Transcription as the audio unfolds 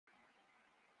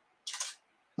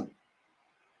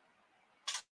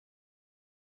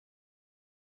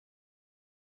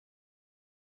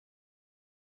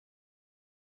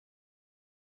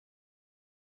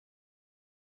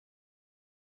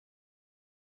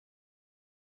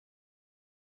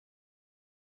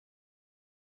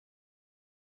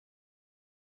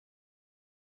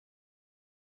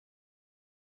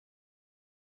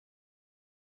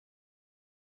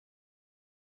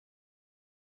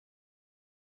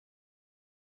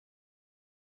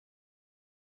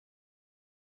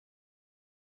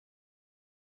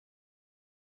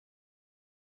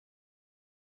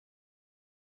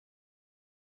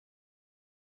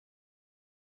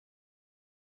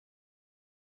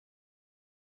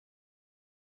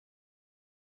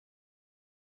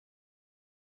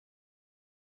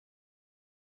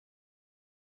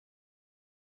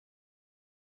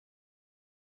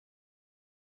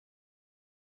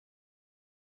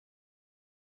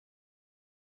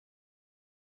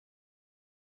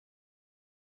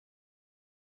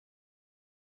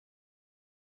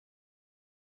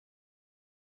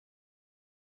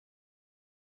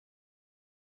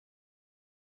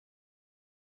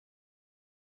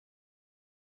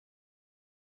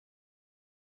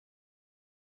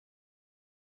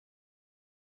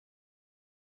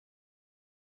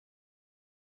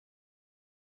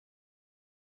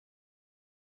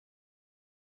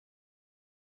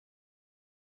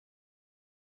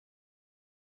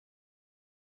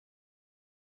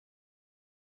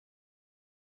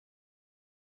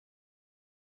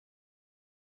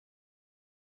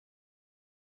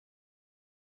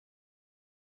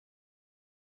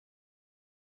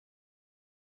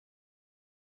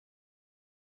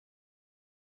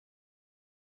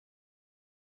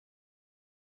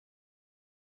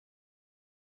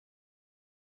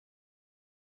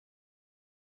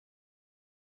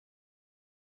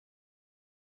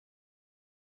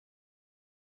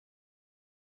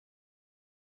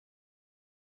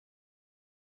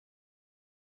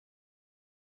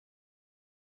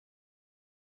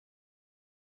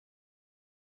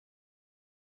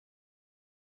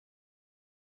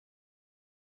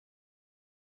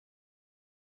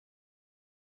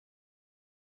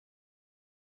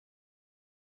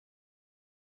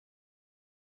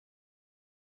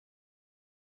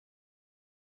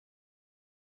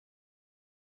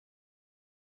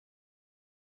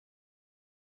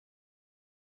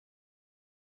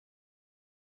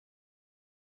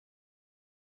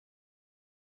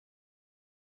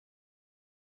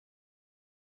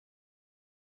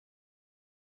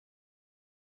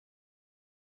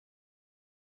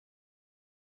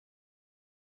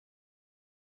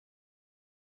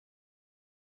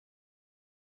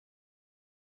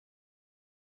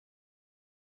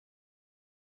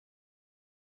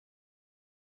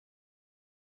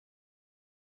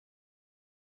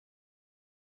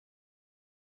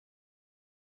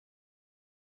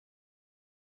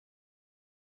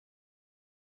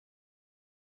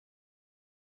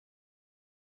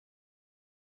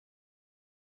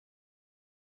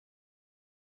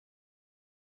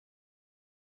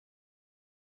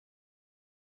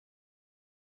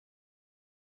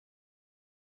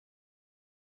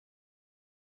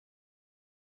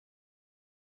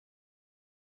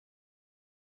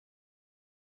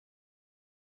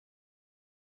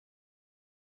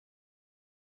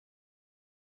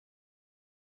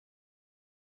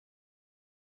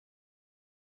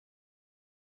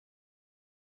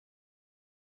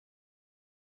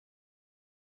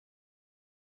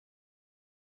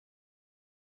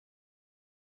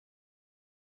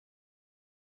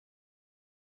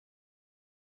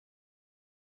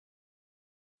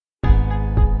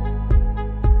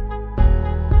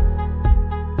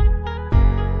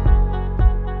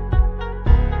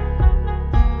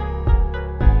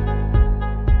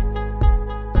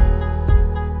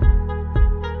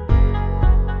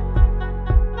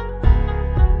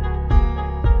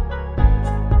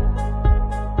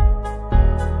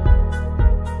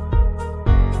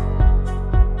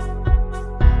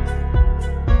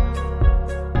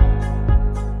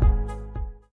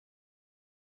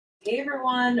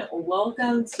everyone.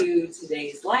 Welcome to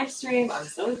today's live stream. I'm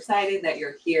so excited that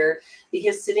you're here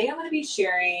because today I'm going to be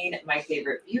sharing my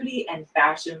favorite beauty and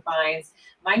fashion finds.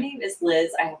 My name is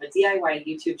Liz. I have a DIY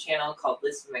YouTube channel called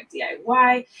Liz from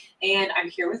DIY, and I'm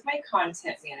here with my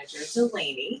content manager,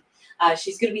 Delaney.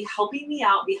 She's going to be helping me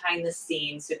out behind the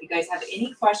scenes. So if you guys have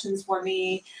any questions for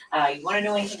me, you want to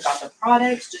know anything about the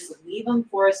products, just leave them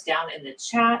for us down in the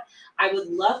chat. I would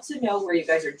love to know where you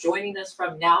guys are joining us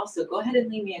from now. So go ahead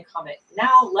and leave me a comment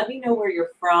now. Let me know where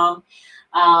you're from.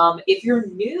 If you're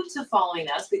new to following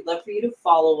us, we'd love for you to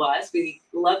follow us. We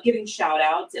love giving shout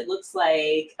outs. It looks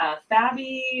like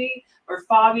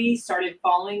Fabi started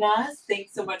following us.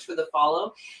 Thanks so much for the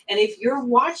follow. And if you're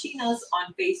watching us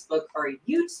on Facebook or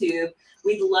YouTube,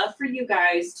 we'd love for you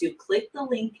guys to click the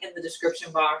link in the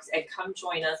description box and come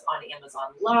join us on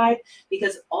Amazon Live,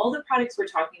 because all the products we're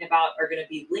talking about are going to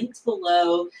be linked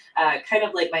below, kind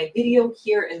of like my video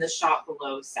here in the shop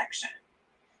below section.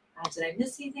 Did I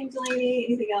miss anything, Delaney?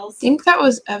 Anything else? I think that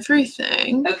was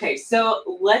everything. Okay,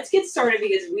 so let's get started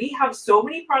because we have so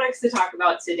many products to talk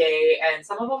about today, and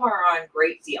some of them are on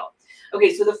great deal.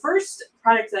 Okay, so the first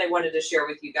product that I wanted to share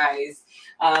with you guys,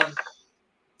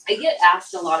 I get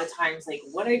asked a lot of times, like,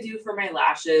 what I do for my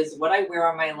lashes, what I wear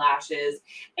on my lashes.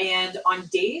 And on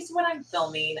days when I'm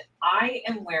filming, I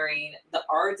am wearing the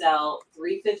Ardell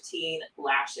 315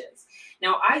 lashes.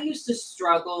 Now, I used to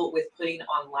struggle with putting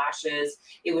on lashes.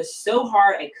 It was so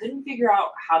hard. I couldn't figure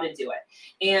out how to do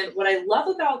it. And what I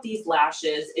love about these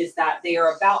lashes is that they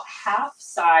are about half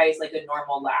size like a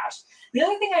normal lash. The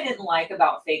other thing I didn't like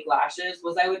about fake lashes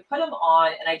was I would put them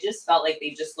on and I just felt like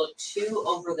they just looked too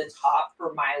over the top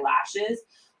for my lashes.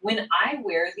 When I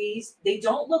wear these, they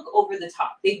don't look over the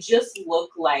top. They just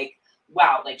look like,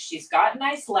 wow, like she's got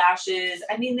nice lashes.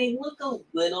 I mean, they look a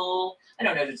little, I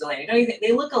don't know, Delaney, don't you think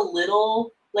they look a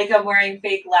little like I'm wearing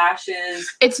fake lashes?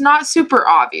 It's not super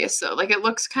obvious though. Like it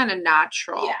looks kind of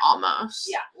natural, yeah, almost.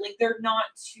 Yeah, like they're not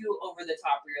too over the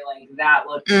top where you're like, that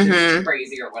looks just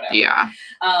crazy or whatever. Yeah.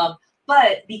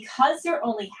 But because they're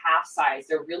only half size,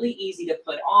 they're really easy to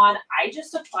put on. I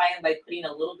just apply them by putting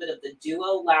a little bit of the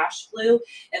Duo lash glue,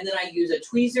 and then I use a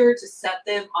tweezer to set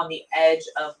them on the edge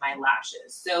of my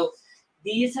lashes. So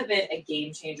these have been a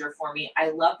game changer for me.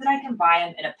 I love that I can buy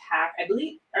them in a pack. I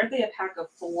believe, aren't they a pack of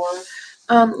 4?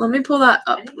 Let me pull that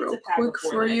up real quick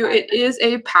for you. It is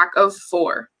a pack of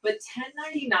 4. But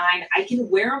 $10.99, I can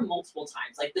wear them multiple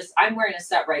times. Like this, I'm wearing a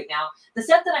set right now. The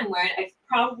set that I'm wearing, I've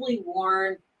probably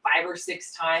worn 5 or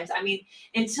 6 times. I mean,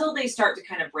 until they start to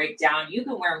kind of break down, you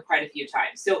can wear them quite a few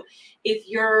times. So if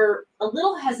you're a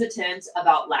little hesitant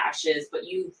about lashes, but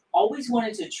you've always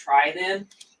wanted to try them,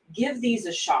 give these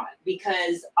a shot,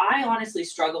 because I honestly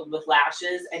struggled with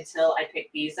lashes until I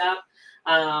picked these up,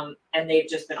 and they've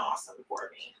just been awesome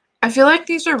for me. I feel like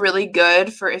these are really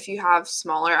good for if you have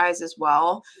smaller eyes as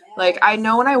well. Yes. Like I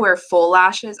know when I wear full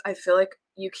lashes, I feel like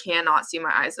you cannot see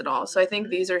my eyes at all. So I think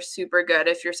these are super good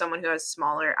if you're someone who has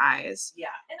smaller eyes. Yeah,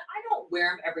 and I don't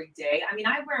wear them every day. I mean,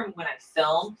 I wear them when I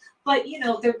film, but you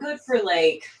know, they're good for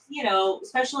like, you know,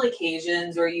 special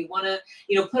occasions, or you want to,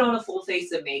 you know, put on a full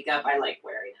face of makeup. I like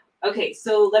wearing them. Okay,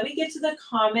 so let me get to the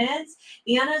comments.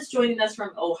 Anna's joining us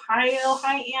from Ohio.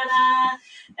 Hi, Anna.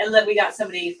 And then we got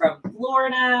somebody from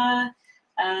Florida.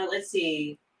 Let's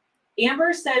see.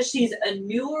 Amber says she's a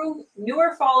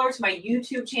newer follower to my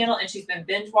YouTube channel, and she's been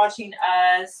binge watching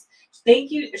us.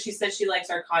 Thank you. She says she likes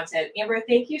our content. Amber,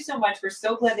 thank you so much. We're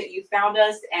so glad that you found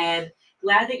us and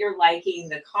glad that you're liking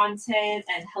the content.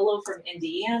 And hello from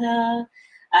Indiana.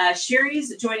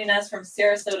 Sherry's joining us from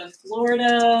Sarasota,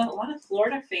 Florida. A lot of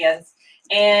Florida fans.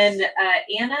 And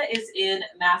Anna is in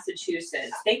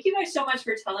Massachusetts. Thank you guys so much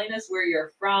for telling us where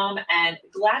you're from, and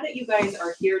glad that you guys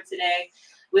are here today.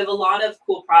 We have a lot of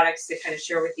cool products to kind of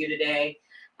share with you today.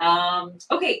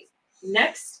 Okay,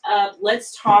 next up,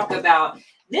 let's talk about,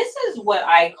 this is what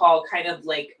I call kind of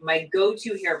like my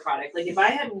go-to hair product. Like if I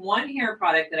had one hair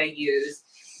product that I use,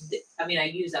 I mean, I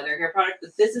use other hair products,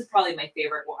 but this is probably my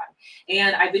favorite one.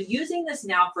 And I've been using this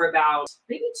now for about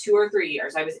maybe 2 or 3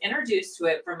 years. I was introduced to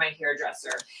it from my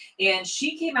hairdresser, and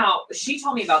she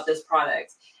told me about this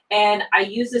product. And I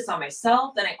use this on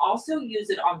myself, and I also use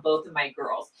it on both of my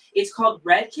girls. It's called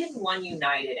Redken One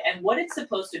United. And what it's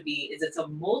supposed to be is it's a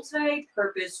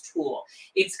multi-purpose tool.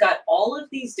 It's got all of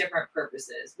these different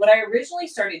purposes. What I originally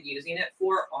started using it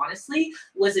for, honestly,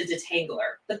 was a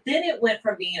detangler. But then it went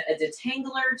from being a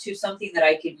detangler to something that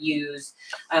I could use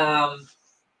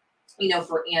you know,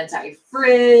 for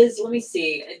anti-frizz. Let me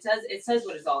see. It says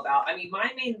what it's all about. I mean,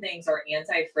 my main things are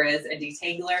anti-frizz and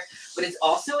detangler, but it's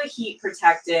also a heat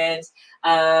protectant.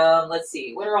 Let's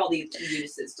see. What are all these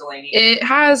uses, Delaney? It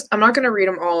has, I'm not going to read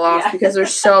them all off because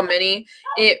there's so many.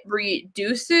 It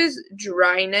reduces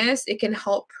dryness. It can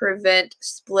help prevent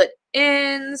split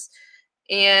ends.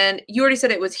 And you already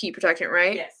said it was heat protectant,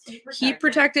 right? Yes. Heat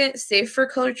protectant, safe for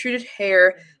color treated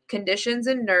hair, conditions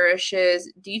and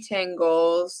nourishes,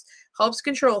 detangles, helps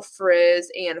control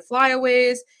frizz and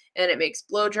flyaways, and it makes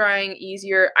blow drying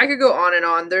easier. I could go on and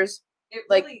on. There's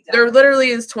there literally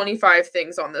is 25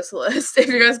 things on this list. If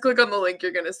you guys click on the link,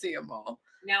 you're gonna see them all.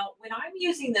 Now, when I'm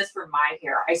using this for my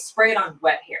hair, I spray it on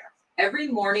wet hair. Every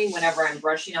morning, whenever I'm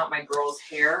brushing out my girl's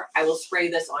hair, I will spray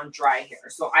this on dry hair.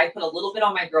 So I put a little bit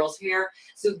on my girl's hair.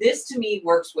 So this to me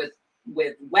works with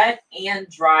wet and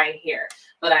dry hair.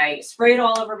 But I spray it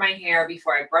all over my hair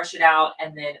before I brush it out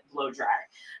and then blow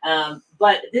dry.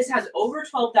 But this has over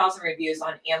 12,000 reviews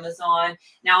on Amazon.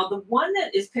 Now, the one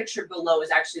that is pictured below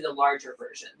is actually the larger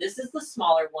version. This is the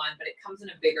smaller one, but it comes in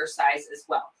a bigger size as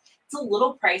well. It's a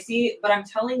little pricey, but I'm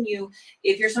telling you,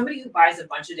 if you're somebody who buys a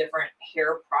bunch of different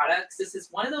hair products, this is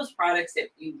one of those products that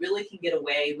you really can get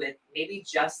away with maybe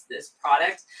just this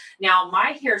product. Now,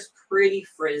 my hair's pretty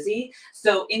frizzy,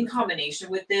 so in combination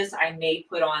with this, I may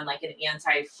put on like an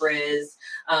anti-frizz,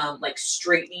 like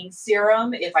straightening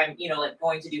serum if I'm, you know, like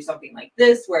going to do something like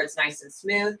this where it's nice and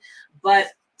smooth. But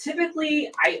typically,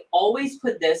 I always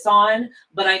put this on,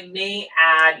 but I may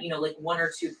add, you know, like 1 or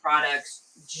 2 products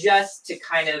just to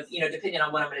kind of, you know, depending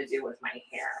on what I'm going to do with my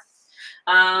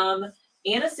hair.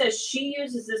 Anna says she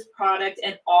uses this product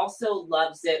and also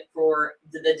loves it for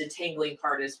the detangling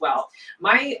part as well.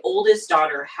 My oldest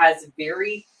daughter has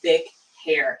very thick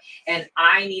hair, and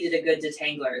I needed a good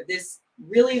detangler. This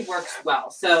really works well.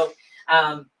 So,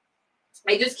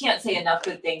 I just can't say enough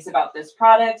good things about this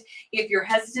product. If you're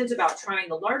hesitant about trying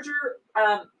the larger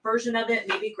version of it,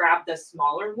 maybe grab the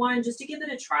smaller one just to give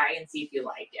it a try and see if you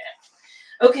like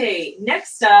it. Okay,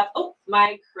 next up,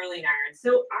 my curling iron.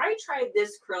 So I tried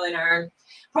this curling iron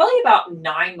probably about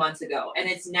 9 months ago, and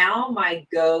it's now my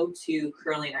go-to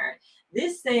curling iron.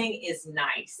 This thing is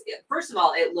nice. First of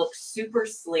all, it looks super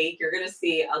sleek. You're going to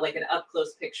see like an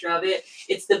up-close picture of it.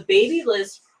 It's the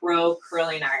Babyliss Pro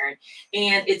curling iron,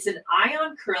 and it's an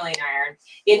ion curling iron.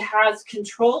 It has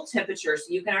controlled temperature, so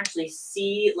you can actually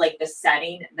see like the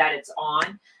setting that it's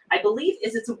on. I believe,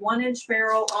 is it's a 1-inch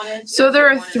barrel on it? So there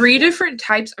are 3 different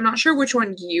types. I'm not sure which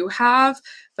one you have,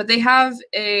 but they have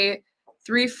a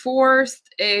 3/4,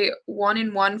 a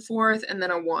 1 1/4, and then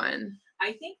a 1.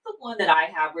 I think the one that I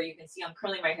have where you can see I'm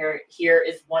curling my hair here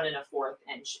is 1 1/4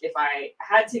 inch. If I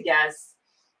had to guess,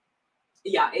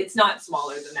 yeah, it's not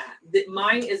smaller than that.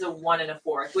 Mine is a 1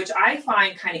 1/4, which I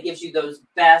find kind of gives you those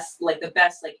best, like the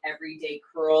best, like everyday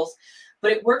curls.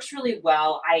 But it works really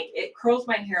well. It curls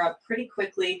my hair up pretty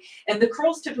quickly, and the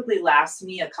curls typically last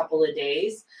me a couple of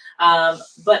days.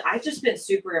 But I've just been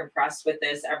super impressed with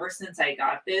this ever since I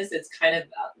got this. It's kind of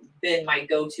been my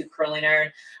go-to curling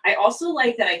iron. I also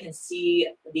like that I can see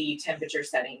the temperature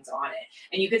settings on it.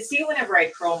 And you can see whenever I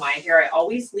curl my hair, I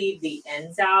always leave the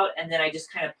ends out, and then I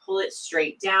just kind of pull it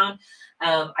straight down.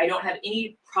 I don't have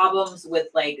any problems with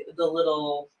like the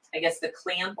little, I guess, the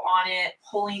clamp on it,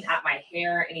 pulling at my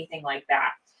hair, anything like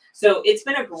that. So it's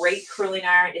been a great curling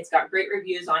iron. It's got great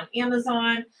reviews on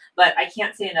Amazon, but I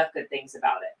can't say enough good things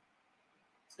about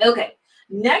it. Okay,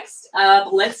 next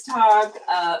up, let's talk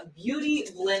Beauty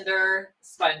Blender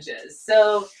sponges.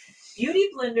 So Beauty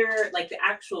Blender, like the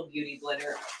actual Beauty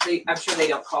Blender, I'm sure they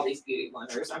don't call these Beauty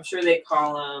Blenders. I'm sure they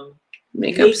call them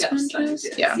Makeup sponges.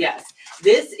 Yeah. Yes.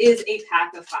 This is a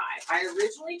pack of 5. I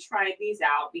originally tried these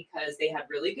out because they had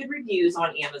really good reviews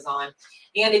on Amazon.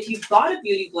 And if you bought a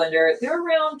Beauty Blender, they're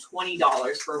around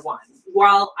 $20 for one.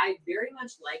 While I very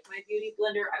much like my Beauty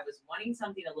Blender, I was wanting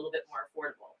something a little bit more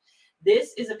affordable.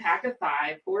 This is a pack of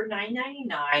 5 for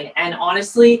 $9.99, and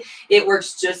honestly, it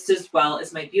works just as well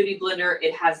as my Beauty Blender.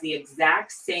 It has the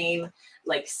exact same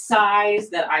like size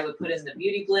that I would put in the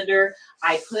Beauty Blender.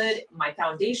 I put my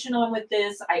foundation on with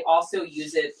this. I also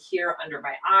use it here under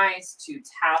my eyes to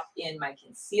tap in my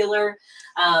concealer.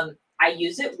 I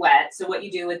use it wet. So what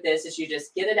you do with this is you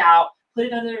just get it out, put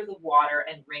it under the water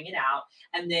and wring it out.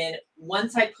 And then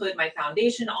once I put my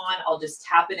foundation on, I'll just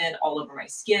tap it in all over my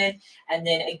skin. And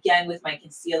then again, with my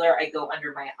concealer, I go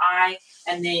under my eye.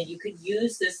 And then you could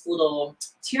use this little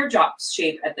teardrop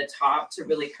shape at the top to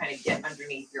really kind of get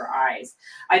underneath your eyes.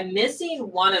 I'm missing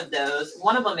one of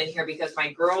them in here because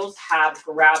my girls have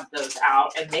grabbed those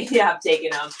out and they have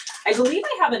taken them. I believe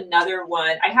I have another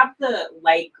one. I have the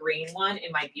light green one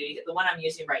in my beauty, the one I'm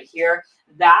using right here.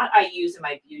 That I use in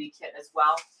my beauty kit as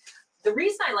well. The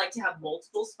reason I like to have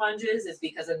multiple sponges is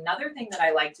because another thing that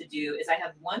I like to do is I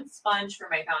have one sponge for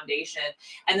my foundation,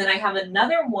 and then I have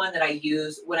another one that I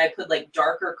use when I put like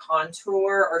darker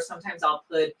contour, or sometimes I'll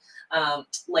put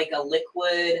like a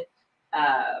liquid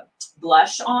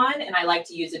blush on, and I like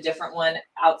to use a different one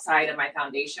outside of my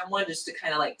foundation one just to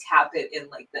kind of like tap it in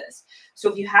like this.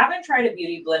 So if you haven't tried a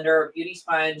beauty blender or beauty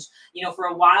sponge, you know, for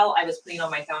a while I was putting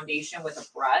on my foundation with a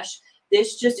brush.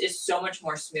 This just is so much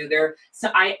more smoother.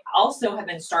 So I also have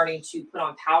been starting to put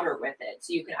on powder with it.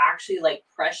 So you can actually like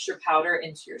press your powder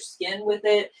into your skin with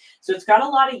it. So it's got a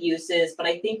lot of uses, but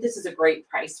I think this is a great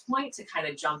price point to kind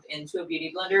of jump into a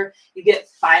beauty blender. You get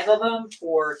 5 of them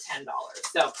for $10.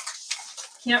 So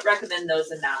can't recommend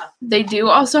those enough. They do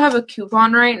also have a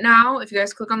coupon right now. If you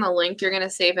guys click on the link, you're going to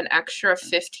save an extra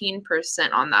 15%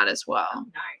 on that as well. Oh,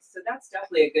 nice. So that's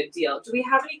definitely a good deal. Do we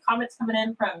have any comments coming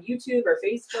in from YouTube or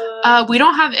Facebook? We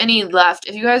don't have any left.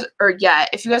 If you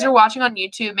guys are watching on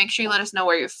YouTube, make sure you let us know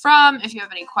where you're from. If you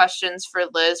have any questions for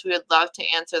Liz, we would love to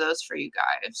answer those for you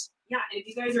guys. Yeah, and if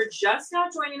you guys are just now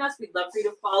joining us, we'd love for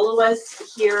you to follow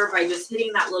us here by just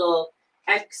hitting that little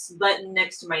X button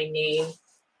next to my name.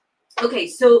 Okay,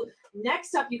 so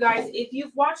next up, you guys, if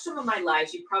you've watched some of my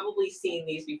lives, you've probably seen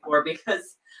these before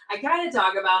because I kind of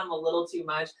talk about them a little too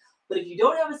much. But if you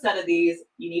don't have a set of these,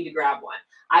 you need to grab one.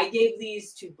 I gave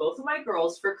these to both of my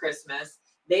girls for Christmas.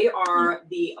 They are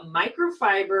the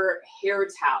microfiber hair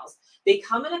towels. They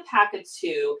come in a pack of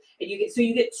 2, and you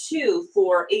get 2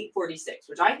 for $8.46,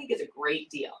 which I think is a great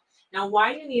deal. Now,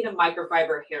 why do you need a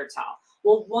microfiber hair towel?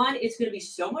 Well, one, it's going to be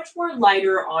so much more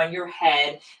lighter on your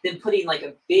head than putting like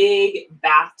a big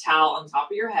bath towel on top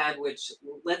of your head, which,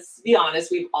 let's be honest,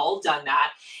 we've all done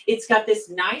that. It's got this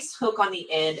nice hook on the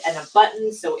end and a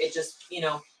button, so it just, you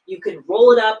know, you can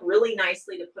roll it up really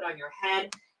nicely to put on your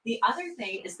head. The other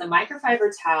thing is the microfiber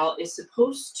towel is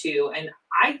supposed to, and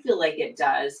I feel like it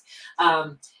does,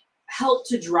 help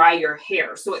to dry your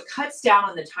hair. So it cuts down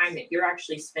on the time that you're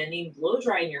actually spending blow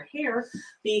drying your hair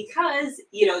because,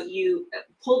 you know, you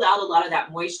pulled out a lot of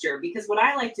that moisture. Because what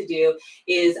I like to do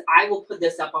is I will put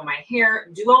this up on my hair,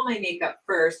 do all my makeup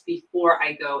first before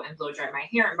I go and blow dry my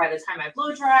hair. And by the time I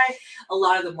blow dry, a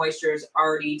lot of the moisture is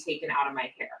already taken out of my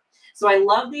hair. So I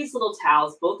love these little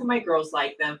towels. Both of my girls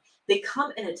like them. They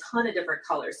come in a ton of different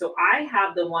colors. So I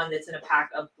have the one that's in a pack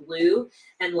of blue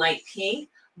and light pink.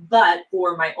 But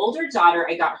for my older daughter,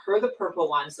 I got her the purple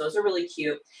ones. Those are really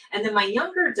cute. And then my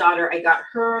younger daughter, I got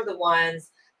her the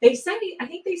ones, I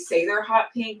think they say they're hot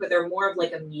pink, but they're more of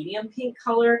like a medium pink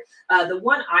color. The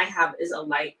one I have is a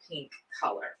light pink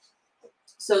color.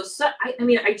 So I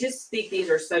mean, I just think these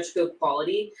are such good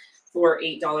quality for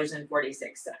 $8.46.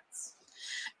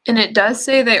 And it does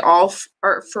say they all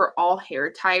are for all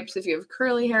hair types. If you have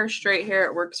curly hair, straight hair,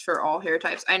 it works for all hair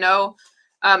types. I know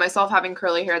myself having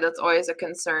curly hair, that's always a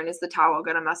concern. Is the towel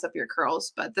going to mess up your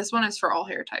curls? But this one is for all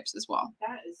hair types as well.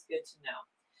 That is good to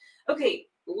know. Okay,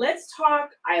 let's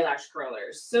talk eyelash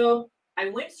curlers. So I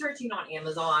went searching on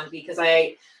Amazon because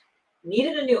I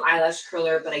needed a new eyelash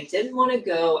curler, but I didn't want to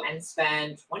go and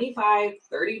spend $25,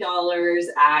 $30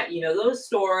 at, you know, those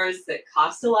stores that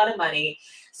cost a lot of money.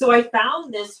 So I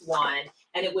found this one,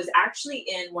 and it was actually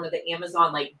in one of the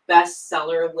Amazon like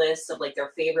bestseller lists of like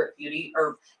their favorite beauty,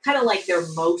 or kind of like their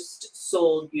most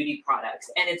sold beauty products.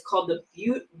 And it's called the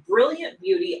Brilliant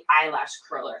Beauty Eyelash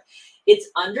Curler. It's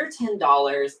under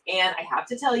 $10, and I have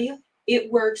to tell you,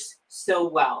 it works so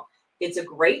well. It's a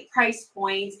great price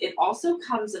point. It also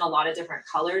comes in a lot of different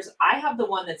colors. I have the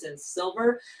one that's in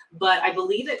silver, but I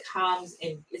believe it comes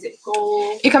in, is it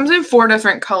gold? It comes in 4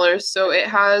 different colors. So it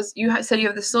has, said you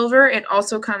have the silver. It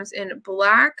also comes in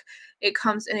black. It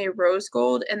comes in a rose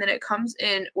gold. And then it comes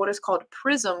in what is called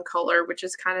prism color, which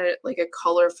is kind of like a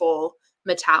colorful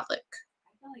metallic.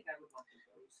 I feel like I would want the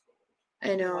rose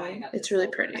gold. I know, it's really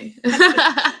pretty.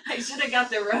 I should have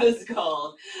got the rose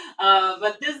gold,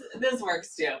 but this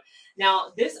works too.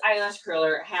 Now, this eyelash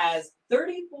curler has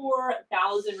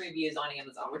 34,000 reviews on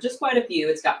Amazon, which is quite a few.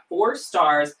 It's got 4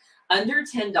 stars, under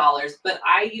 $10, but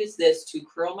I use this to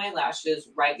curl my lashes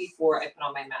right before I put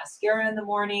on my mascara in the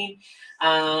morning,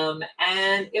 and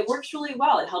it works really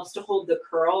well. It helps to hold the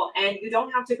curl, and you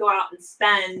don't have to go out and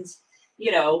spend,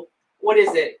 you know, what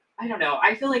is it? I don't know.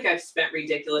 I feel like I've spent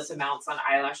ridiculous amounts on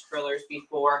eyelash curlers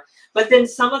before, but then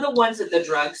some of the ones at the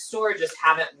drugstore just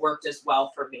haven't worked as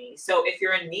well for me. So if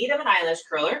you're in need of an eyelash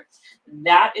curler,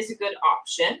 that is a good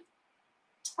option.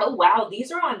 Oh, wow.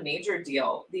 These are on Major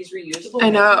Deal. These reusable.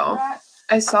 I know.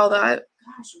 I saw that.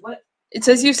 Gosh, what? It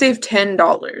says you save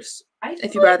 $10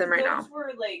 if you buy them right now.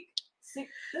 Were like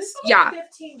yeah,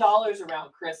 $15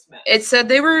 around Christmas. It said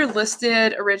they were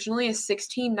listed originally as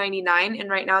 $16.99, and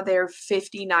right now they're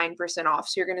 59% off.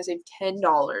 So you're gonna save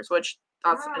 $10, which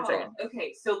that's insane.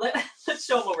 Okay, so let's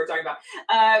show them what we're talking about.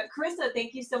 Carissa,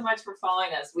 thank you so much for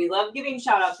following us. We love giving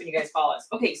shout outs when you guys follow us.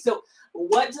 Okay, so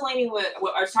what I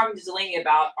was talking to Delaney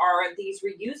about are these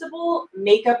reusable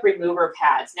makeup remover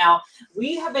pads. Now,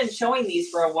 we have been showing these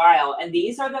for a while, and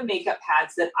these are the makeup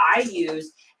pads that I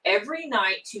use every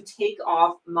night to take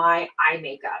off my eye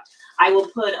makeup. I will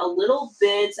put a little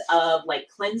bit of like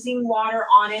cleansing water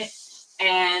on it,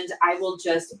 and I will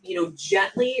just,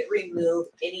 gently remove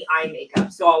any eye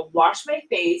makeup. So I'll wash my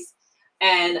face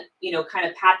and, kind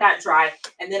of pat that dry.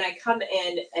 And then I come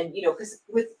in and, because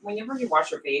whenever you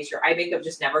wash your face, your eye makeup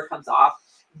just never comes off.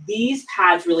 These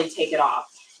pads really take it off.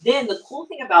 Then the cool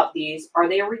thing about these are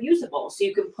they are reusable. So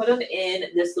you can put them in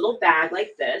this little bag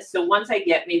like this. So once I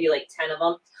get maybe like 10 of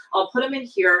them, I'll put them in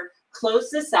here, close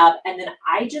this up, and then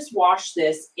I just wash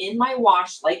this in my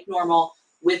wash like normal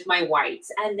with my whites.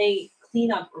 And they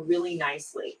clean up really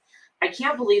nicely. I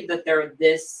can't believe that they're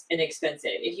this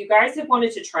inexpensive. If you guys have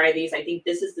wanted to try these, I think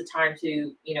this is the time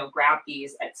to, grab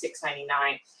these at $6.99.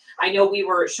 I know we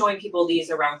were showing people these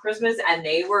around Christmas and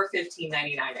they were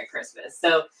 $15.99 at Christmas.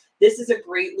 So this is a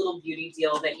great little beauty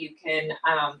deal that you can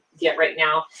get right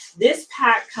now. This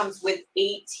pack comes with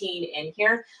 18 in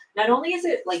here. Not only is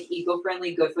it like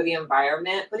eco-friendly, good for the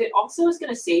environment, but it also is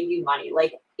going to save you money.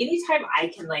 Like anytime I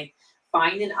can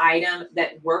find an item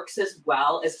that works as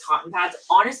well as cotton pads,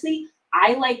 honestly,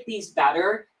 I like these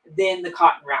better than the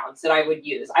cotton rounds that I would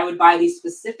use. I would buy these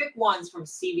specific ones from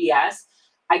CVS.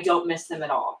 I don't miss them at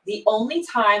all. The only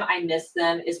time I miss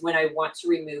them is when I want to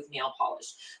remove nail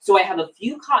polish. So I have a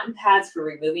few cotton pads for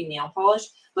removing nail polish,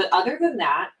 but other than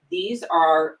that, these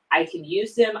are, I can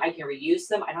use them, I can reuse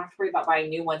them. I don't have to worry about buying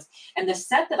new ones. And the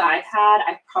set that I've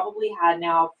probably had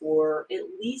now for at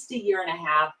least a year and a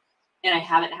half, and I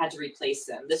haven't had to replace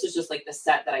them. This is just like the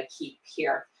set that I keep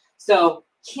here. So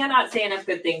cannot say enough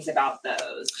good things about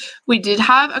those. We did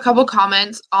have a couple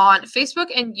comments on Facebook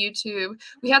and YouTube.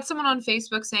 We had someone on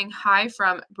Facebook saying hi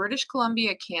from British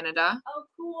Columbia, Canada. Oh,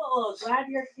 cool. Glad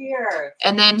you're here.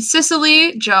 And then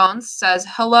Cicely Jones says,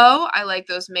 hello, I like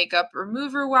those makeup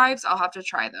remover wipes. I'll have to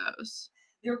try those.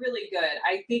 They're really good.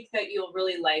 I think that you'll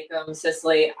really like them,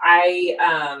 Cicely. I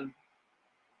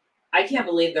can't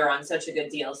believe they're on such a good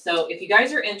deal. So if you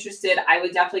guys are interested, I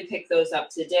would definitely pick those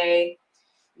up today.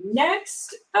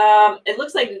 Next, it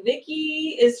looks like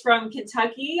Vicky is from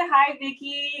Kentucky. Hi,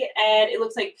 Vicky. And it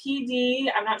looks like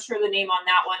PD, I'm not sure the name on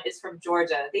that one, is from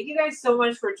Georgia. Thank you guys so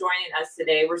much for joining us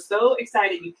today. We're so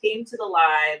excited you came to the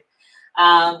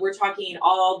live. We're talking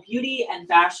all beauty and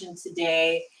fashion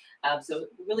today. So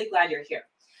really glad you're here.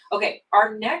 Okay,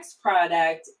 our next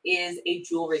product is a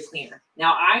jewelry cleaner.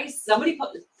 Now, somebody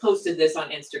posted this on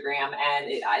Instagram,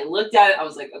 and I looked at it. I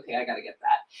was like, okay, I got to get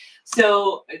that.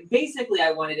 So basically,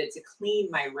 I wanted it to clean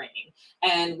my ring.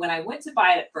 And when I went to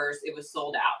buy it at first, it was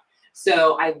sold out.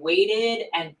 So I waited,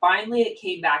 and finally it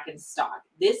came back in stock.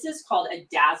 This is called a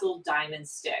Dazzle Diamond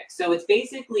Stick. So it's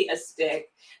basically a stick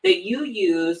that you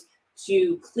use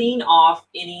to clean off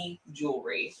any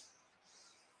jewelry.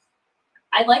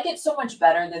 I like it so much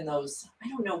better than those, I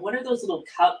don't know, what are those little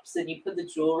cups and you put the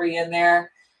jewelry in there?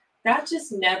 That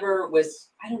just never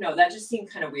was, I don't know, that just seemed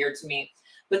kind of weird to me.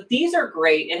 But these are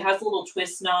great. It has a little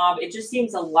twist knob. It just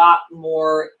seems a lot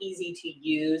more easy to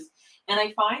use. And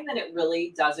I find that it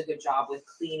really does a good job with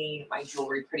cleaning my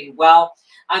jewelry pretty well.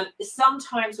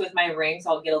 Sometimes with my rings,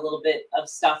 I'll get a little bit of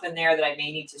stuff in there that I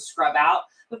may need to scrub out.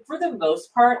 But for the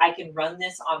most part, I can run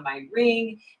this on my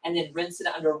ring and then rinse it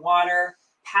under water,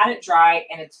 pat it dry,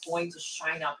 and it's going to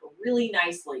shine up really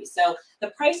nicely. So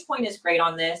the price point is great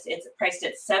on this. It's priced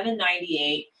at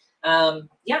 $7.98.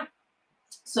 Yeah,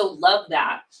 so love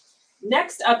that.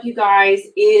 Next up, you guys,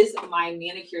 is my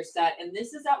manicure set. And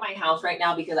this is at my house right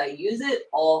now because I use it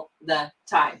all the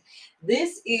time.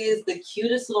 This is the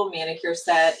cutest little manicure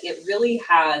set. It really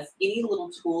has any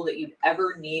little tool that you'd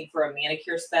ever need for a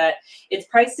manicure set. It's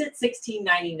priced at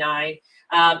 $16.99.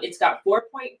 It's got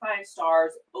 4.5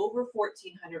 stars, over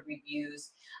 1,400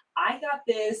 reviews. I got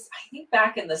this, I think,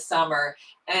 back in the summer,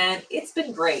 and it's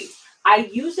been great. I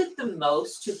use it the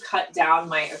most to cut down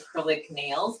my acrylic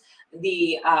nails.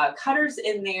 the cutters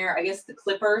in there, I guess the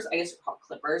clippers, I guess they're called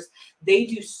clippers, they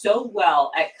do so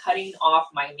well at cutting off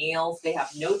my nails. They have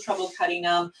no trouble cutting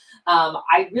them.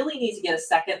 I really need to get a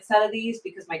second set of these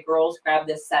because my girls grab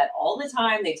this set all the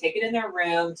time. They take it in their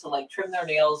room to like trim their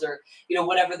nails or, you know,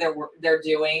 whatever they're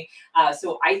doing.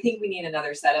 So I think we need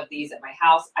another set of these at my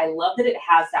house. I love that it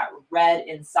has that red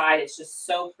inside. It's just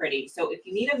so pretty. So if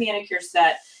you need a manicure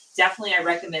set, definitely I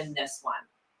recommend this one.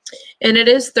 And it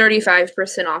is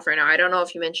 35% off right now. I don't know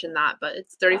if you mentioned that, but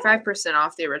it's 35%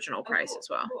 off the original price as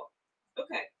well. Cool.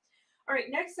 Okay. All right.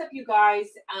 Next up, you guys,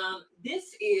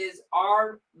 this is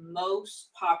our most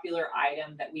popular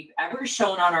item that we've ever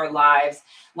shown on our lives.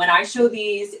 When I show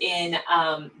these in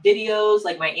videos,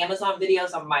 like my Amazon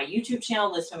videos on my YouTube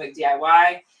channel, Liz Fenwick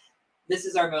DIY, this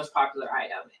is our most popular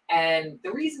item. And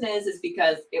the reason is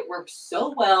because it works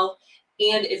so well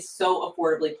and it's so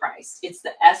affordably priced. It's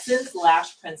the Essence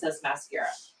Lash Princess Mascara.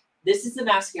 This is the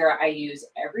mascara I use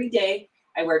every day.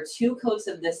 I wear 2 coats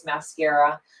of this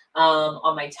mascara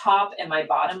on my top and my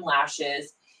bottom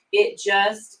lashes. It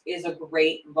just is a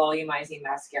great volumizing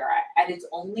mascara, and it's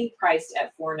only priced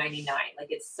at $4.99. Like,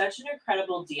 it's such an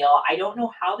incredible deal. I don't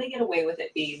know how they get away with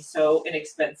it being so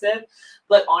inexpensive,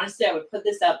 but honestly, I would put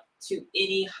this up to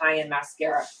any high-end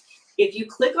mascara. If you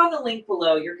click on the link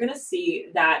below, you're going to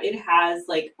see that it has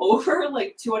like over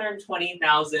like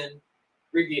 220,000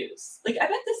 reviews. Like, I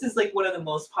bet this is like one of the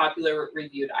most popular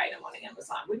reviewed item on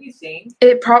Amazon. What do you think?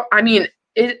 It's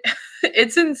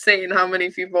insane how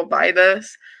many people buy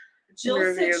this.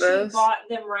 Jill said she bought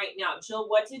them right now. Jill,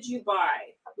 what did you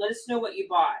buy? Let us know what you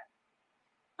bought.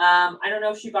 I don't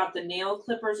know if she bought the nail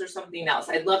clippers or something else.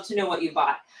 I'd love to know what you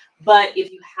bought. But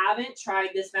if you haven't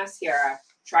tried this mascara,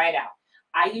 try it out.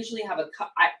 I usually have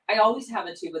I always have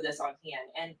a tube of this on hand.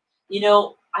 And, you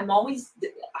know,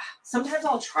 sometimes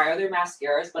I'll try other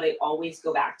mascaras, but I always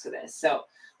go back to this. So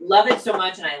love it so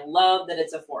much. And I love that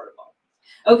it's affordable.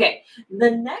 Okay, the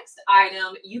next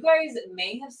item, you guys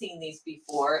may have seen these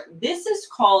before. This is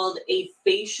called a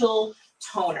facial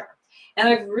toner. And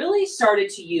I've really started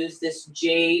to use this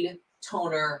Jade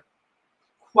toner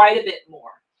quite a bit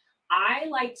more. I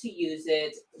like to use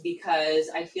it because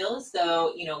I feel as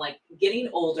though, you know, like getting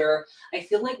older, I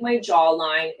feel like my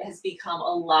jawline has become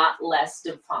a lot less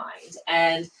defined.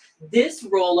 And this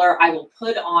roller I will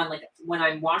put on, like when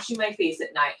I'm washing my face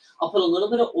at night, I'll put a little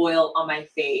bit of oil on my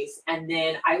face, and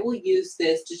then I will use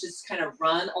this to just kind of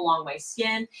run along my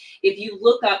skin. If you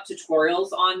look up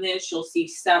tutorials on this, you'll see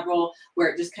several where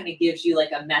it just kind of gives you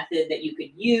like a method that you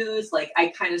could use. Like, I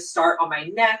kind of start on my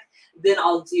neck, then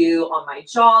I'll do on my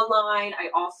jawline. I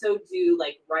also do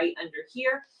like right under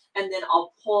here, and then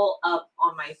I'll pull up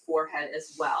on my forehead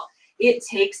as well. It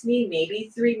takes me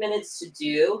maybe 3 minutes to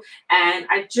do, and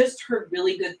I've just heard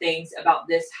really good things about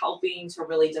this helping to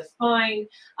really define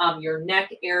your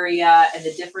neck area and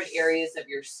the different areas of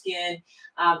your skin.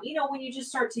 You know, when you just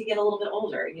start to get a little bit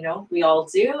older, you know, we all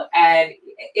do, and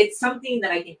it's something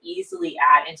that I can easily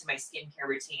add into my skincare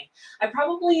routine. I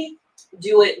probably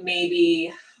do it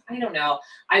maybe, I don't know.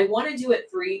 I want to do it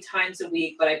 3 times a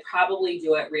week, but I probably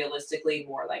do it realistically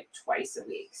more like twice a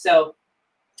week. So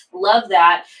love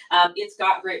that. It's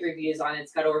got great reviews on it.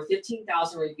 It's got over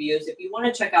 15,000 reviews. If you want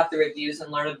to check out the reviews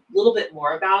and learn a little bit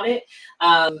more about it,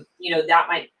 you know, that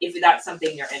might, if that's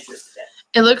something you're interested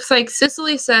in. It looks like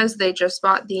Cicely says they just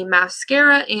bought the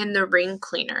mascara and the ring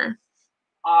cleaner.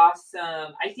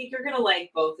 Awesome. I think you're going to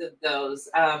like both of those.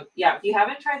 Yeah, if you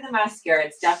haven't tried the mascara,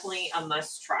 it's definitely a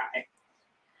must try.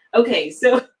 Okay,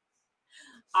 so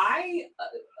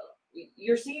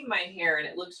you're seeing my hair and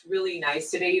it looks really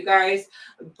nice today, you guys,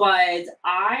 but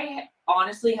I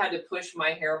honestly had to push my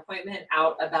hair appointment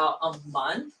out about a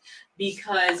month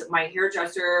because my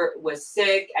hairdresser was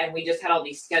sick and we just had all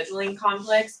these scheduling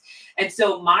conflicts. And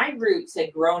so my roots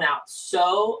had grown out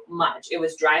so much. It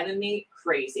was driving me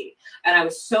crazy. And I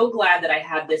was so glad that I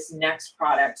had this next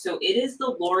product. So it is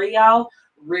the L'Oreal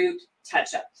Root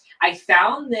Touch-Up. I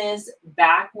found this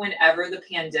back whenever the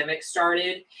pandemic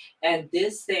started, and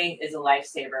this thing is a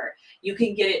lifesaver. You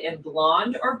can get it in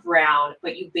blonde or brown,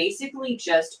 but you basically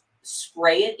just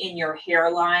spray it in your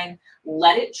hairline,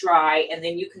 let it dry, and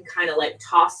then you can kind of like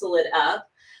tousle it up.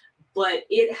 But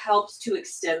it helps to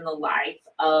extend the life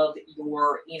of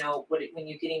your, you know, when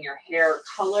you're getting your hair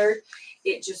colored,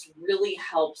 it just really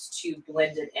helps to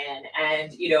blend it in.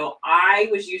 And, you know, I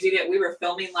was using it. We were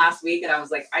filming last week and I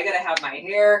was like, I got to have my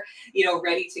hair, you know,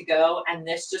 ready to go. And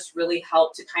this just really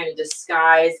helped to kind of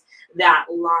disguise that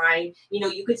line. You know,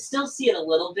 you could still see it a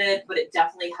little bit, but it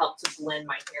definitely helped to blend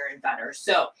my hair in better.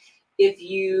 So if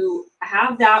you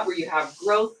have that where you have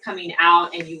growth coming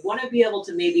out and you want to be able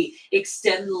to maybe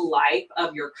extend the life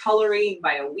of your coloring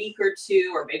by a week or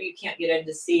two, or maybe you can't get in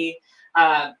to see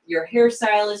your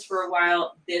hairstylist for a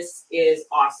while, this is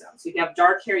awesome. So if you have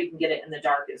dark hair, you can get it in the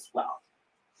dark as well.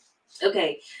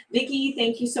 Okay, Vicki,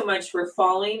 thank you so much for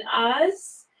following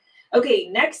us. Okay,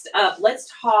 next up, let's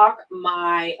talk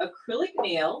my acrylic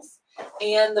nails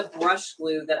and the brush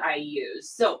glue that I use.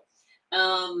 So,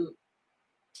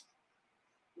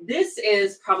 this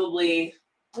is probably,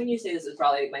 when you say this is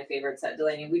probably my favorite set,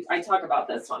 Delaney, I talk about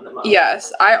this one the most.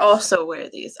 Yes, I also wear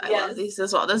these. I Yes. love these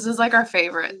as well. This is like our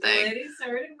favorite thing. Delaney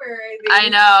started wearing these. I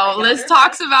know. Liz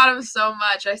talks about them so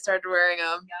much. I started wearing them.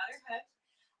 Got her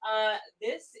head.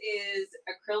 This is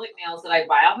acrylic nails that I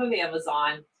buy off of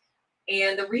Amazon.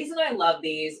 And the reason I love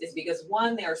these is because,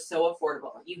 one, they are so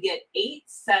affordable. You get 8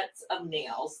 sets of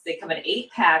nails. They come in 8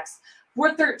 packs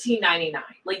for $13.99.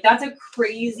 Like, that's a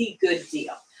crazy good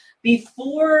deal.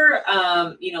 Before,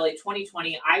 like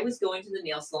 2020, I was going to the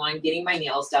nail salon, getting my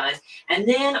nails done, and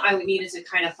then I needed to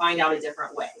kind of find out a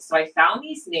different way. So I found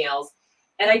these nails,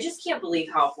 and I just can't believe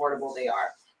how affordable they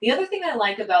are. The other thing I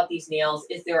like about these nails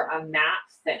is they're a matte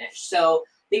finish. So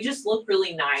they just look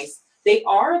really nice. They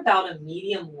are about a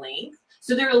medium length,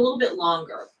 so they're a little bit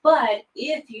longer. But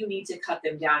if you need to cut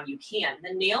them down, you can.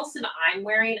 The nails that I'm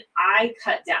wearing, I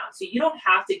cut down. So you don't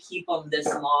have to keep them this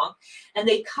long. And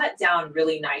they cut down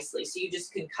really nicely. So you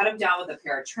just can cut them down with a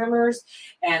pair of trimmers.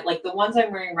 And like the ones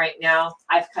I'm wearing right now,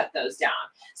 I've cut those down.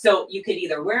 So you could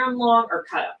either wear them long or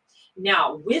cut them.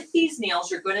 Now, with these nails,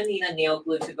 you're going to need a nail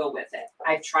glue to go with it.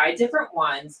 I've tried different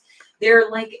ones. They're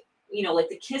like, like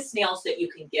the Kiss nails that you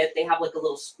can get. They have like a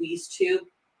little squeeze tube.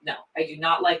 No, I do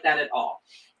not like that at all.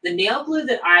 The nail glue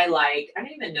that I like, I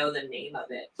don't even know the name of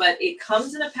it, but it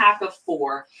comes in a pack of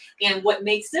 4. And what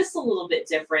makes this a little bit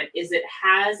different is it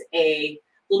has a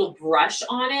little brush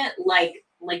on it, like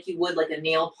you would like a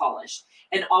nail polish.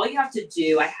 And all you have to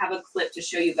do, I have a clip to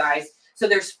show you guys. So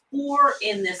there's 4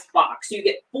 in this box. So you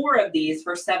get 4 of these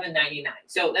for $7.99.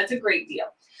 So that's a great deal.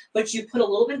 But you put a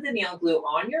little bit of the nail glue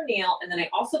on your nail, and then I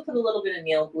also put a little bit of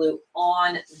nail glue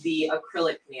on the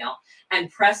acrylic nail and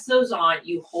press those on.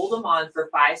 You hold them on for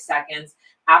 5 seconds.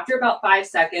 After about 5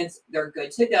 seconds, they're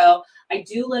good to go. I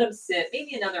do let them sit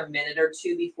maybe another minute or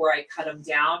 2 before I cut them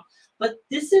down. But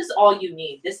this is all you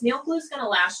need. This nail glue is going to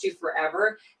last you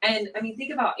forever. And I mean,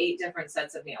 think about 8 different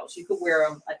sets of nails. You could wear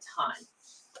them a ton.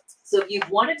 So if you've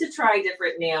wanted to try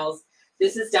different nails,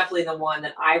 this is definitely the one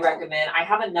that I recommend. I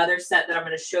have another set that I'm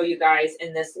going to show you guys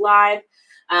in this live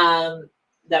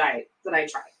that I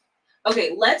tried.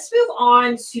 Okay, let's move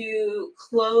on to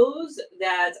clothes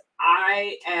that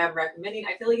I am recommending.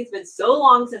 I feel like it's been so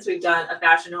long since we've done a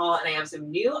fashion haul, and I have some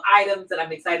new items that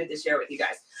I'm excited to share with you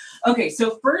guys. Okay,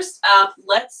 so first up,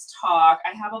 let's talk.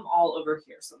 I have them all over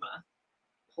here, so I'm going to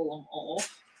pull them all.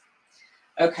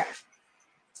 Okay.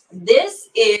 This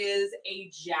is a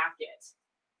jacket.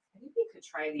 I think we could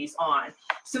try these on.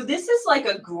 So this is like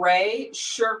a gray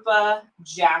Sherpa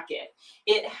jacket.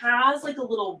 It has like a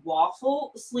little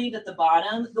waffle sleeve at the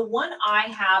bottom. The one I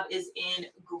have is in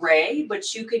gray,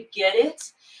 but you could get it.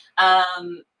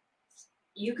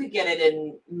 You could get it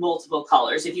in multiple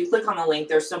colors. If you click on the link,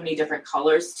 there's so many different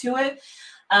colors to it.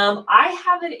 I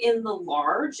have it in the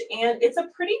large, and it's a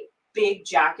pretty big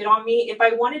jacket on me. If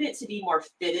I wanted it to be more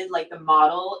fitted like the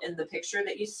model in the picture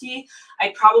that you see,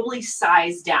 I'd probably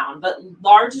size down, but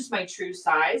large is my true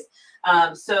size.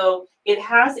 So it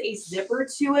has a zipper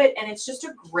to it, and it's just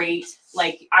a great,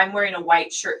 like, I'm wearing a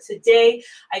white shirt today.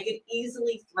 I could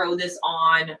easily throw this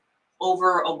on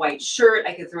over a white shirt.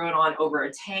 I could throw it on over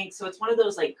a tank. So it's one of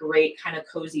those like great kind of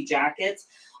cozy jackets.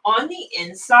 On the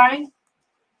inside,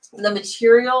 the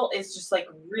material is just like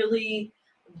really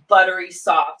buttery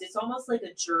soft. It's almost like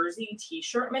a jersey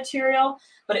t-shirt material,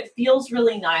 but it feels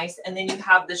really nice. And then you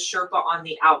have the Sherpa on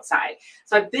the outside.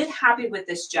 So I've been happy with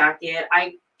this jacket.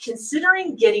 I'm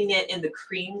considering getting it in the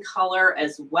cream color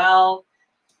as well,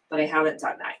 but I haven't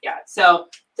done that yet. So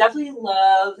definitely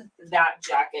love that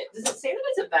jacket. Does it say that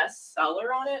it's a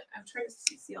bestseller on it? I'm trying to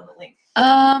see on the link.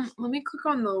 Let me click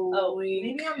on the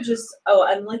link. Maybe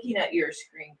I'm looking at your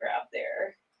screen grab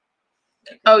there.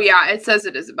 Oh yeah, it says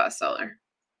it is a bestseller.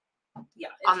 Yeah,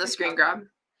 on the screen grab.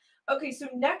 Okay, so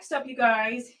next up, you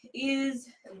guys, is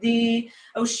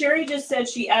Sherry just said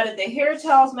she added the hair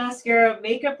towels, mascara,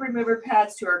 makeup remover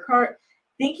pads to her cart.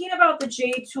 Thinking about the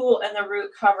Jade tool and the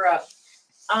root cover up.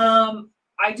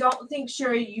 I don't think,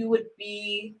 Sherry, you would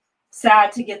be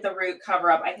sad to get the root cover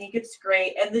up. I think it's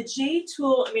great. And the jade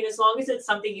tool, I mean, as long as it's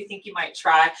something you think you might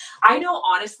try. I know,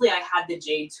 honestly, I had the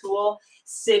jade tool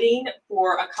sitting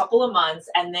for a couple of months,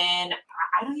 and then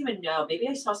I don't even know, maybe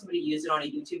I saw somebody use it on a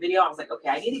YouTube video. I was like, okay,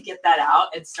 I need to get that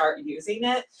out and start using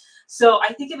it. So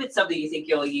I think if it's something you think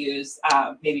you'll use,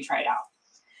 maybe try it out.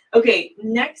 Okay,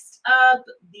 next up,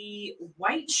 the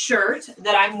white shirt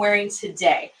that I'm wearing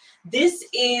today. This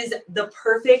is the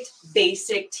perfect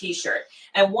basic t-shirt.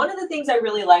 And one of the things I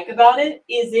really like about it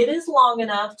is long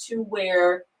enough to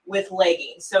wear with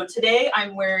leggings. So today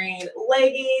I'm wearing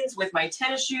leggings with my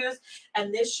tennis shoes,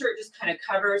 and this shirt just kind of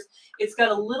covers. It's got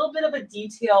a little bit of a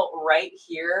detail right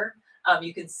here.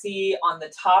 You can see on the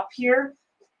top here.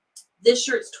 This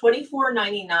shirt's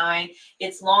 $24.99.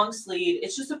 It's long sleeve.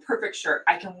 It's just a perfect shirt.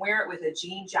 I can wear it with a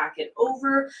jean jacket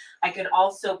over. I could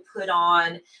also put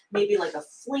on maybe like a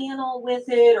flannel with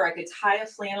it, or I could tie a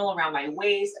flannel around my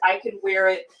waist. I could wear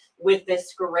it with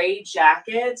this gray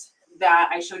jacket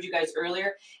that I showed you guys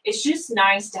earlier. It's just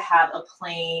nice to have a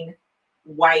plain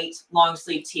white long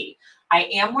sleeve tee. I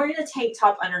am wearing a tank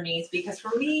top underneath because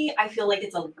for me, I feel like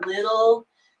it's a little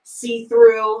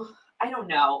see-through. I don't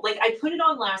know. Like, I put it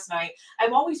on last night.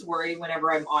 I'm always worried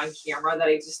whenever I'm on camera that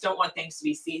I just don't want things to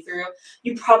be see-through.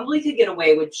 You probably could get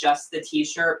away with just the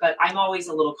t-shirt, but I'm always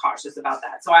a little cautious about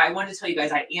that. So I wanted to tell you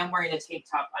guys I am wearing a tank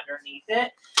top underneath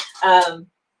it.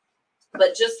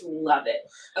 But just love it.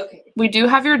 Okay. We do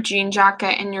have your jean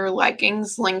jacket and your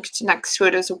leggings linked next to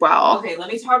it as well. Okay, let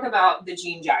me talk about the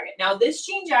jean jacket. Now, this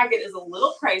jean jacket is a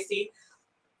little pricey,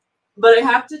 but I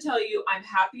have to tell you, I'm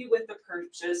happy with the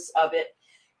purchase of it.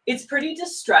 It's pretty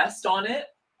distressed on it.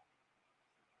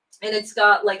 And it's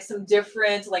got like some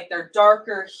different, like they're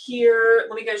darker here.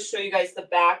 Let me show you guys the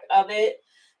back of it.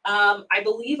 I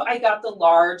believe I got the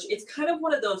large. It's kind of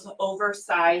one of those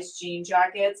oversized jean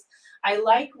jackets. I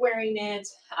like wearing it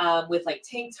with like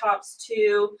tank tops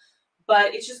too,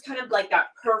 but it's just kind of like that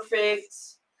perfect,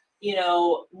 you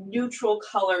know, neutral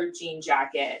colored jean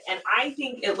jacket. And I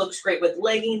think it looks great with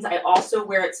leggings. I also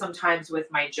wear it sometimes with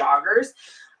my joggers.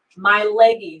 My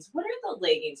leggings, what are the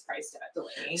leggings priced at,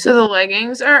 Delaney? So the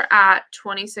leggings are at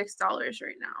 $26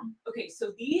 right now. Okay,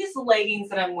 so these leggings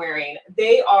that I'm wearing,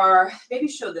 they are, maybe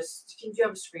show this. Can you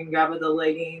have a screen grab of the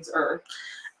leggings or?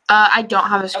 I don't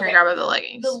have a screen grab of the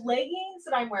leggings. The leggings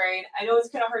that I'm wearing, I know it's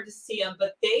kind of hard to see them,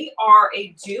 but they are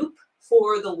a dupe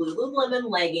for the Lululemon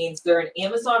leggings. They're an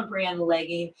Amazon brand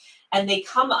legging, and they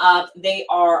come up. They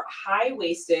are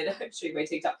high-waisted. I'll show you my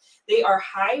TikTok. They are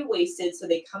high-waisted, so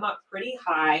they come up pretty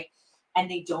high,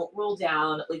 and they don't roll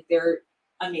down. Like, they're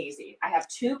amazing. I have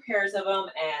 2 pairs of them,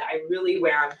 and I really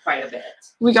wear them quite a bit.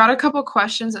 We got a couple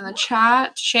questions in the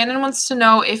chat. Shannon wants to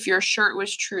know if your shirt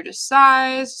was true to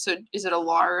size. So is it a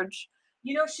large?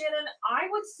 You know, Shannon, I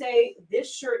would say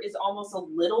this shirt is almost a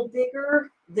little bigger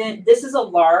than this is a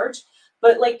large,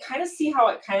 but like kind of see how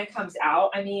it kind of comes out.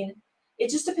 I mean,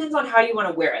 it just depends on how you want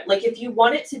to wear it. Like if you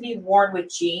want it to be worn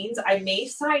with jeans, I may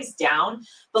size down,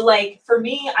 but like for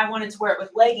me, I wanted to wear it with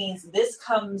leggings. This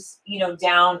comes, you know,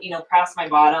 down, you know, past my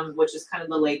bottom, which is kind of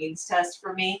the leggings test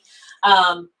for me.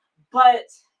 But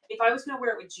if I was going to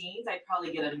wear it with jeans, I'd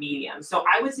probably get a medium. So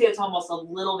I would say it's almost a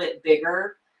little bit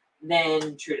bigger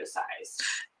than true to size.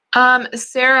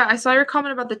 Sarah, I saw your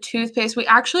comment about the toothpaste. We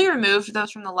actually removed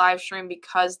those from the live stream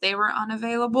because they were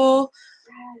unavailable.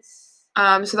 Yes.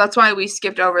 So that's why we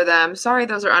skipped over them. Sorry,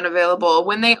 those are unavailable.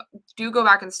 When they do go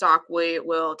back in stock, we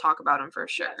will talk about them for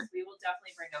sure. Yes, we will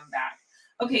definitely bring them back.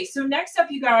 Okay, so next up,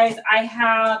 you guys, I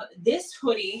have this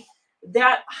hoodie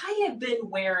that I have been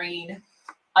wearing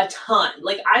a ton.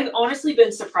 Like, I've honestly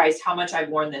been surprised how much I've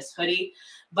worn this hoodie.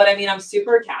 But I mean, I'm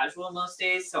super casual most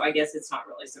days, so I guess it's not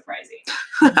really surprising.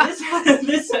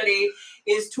 This hoodie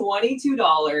is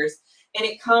 $22, and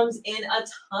it comes in a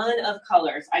ton of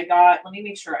colors. Let me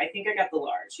make sure. I think I got the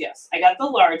large. Yes, I got the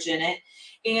large in it.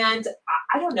 And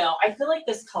I don't know. I feel like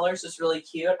this color is just really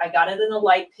cute. I got it in a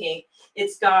light pink.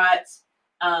 It's got,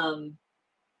 it's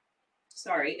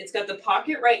got the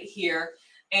pocket right here.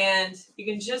 And you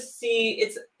can just see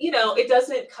it's, you know, it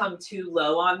doesn't come too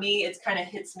low on me. It kind of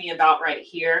hits me about right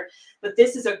here. But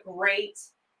this is a great,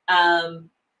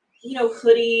 you know,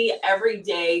 hoodie every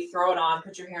day. Throw it on,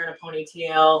 put your hair in a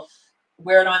ponytail,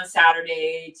 wear it on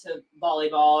Saturday to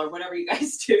volleyball or whatever you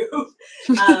guys do.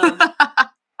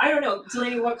 I don't know.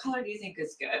 Delaney, what color do you think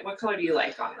is good? What color do you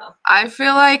like on them? I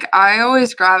feel like I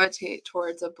always gravitate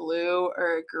towards a blue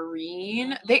or a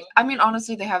green. I mean,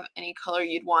 honestly, they have any color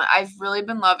you'd want. I've really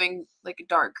been loving like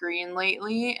dark green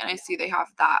lately, and I see they have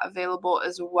that available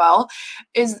as well.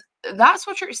 Is that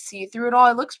sweatshirt see-through at all?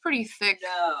 It looks pretty thick.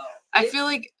 No. I feel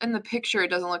like in the picture it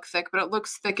doesn't look thick, but it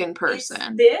looks thick in person.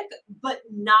 It's thick, but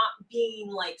not being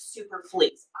like super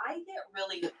fleece. I get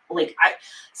really like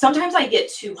sometimes I get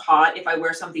too hot if I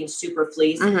wear something super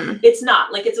fleece. Mm-hmm. It's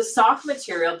not like it's a soft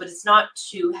material, but it's not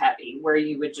too heavy where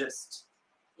you would just,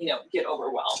 you know, get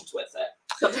overwhelmed with it.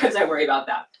 Sometimes I worry about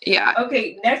that. Yeah.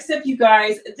 Okay, next up, you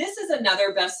guys, this is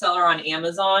another bestseller on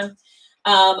Amazon.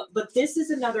 But this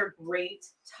is another great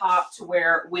top to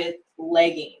wear with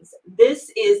leggings.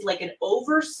 This is like an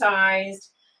oversized,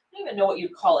 I don't even know what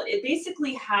you'd call it. It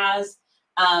basically has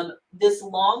this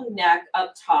long neck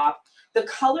up top. The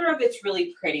color of it's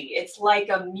really pretty. It's like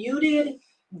a muted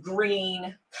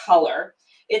green color.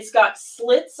 It's got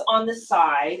slits on the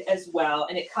side as well,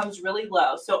 and it comes really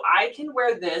low. So I can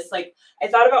wear this. Like, I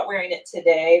thought about wearing it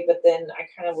today, but then I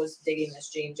kind of was digging this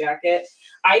jean jacket.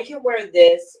 I can wear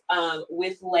this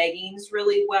with leggings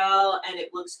really well, and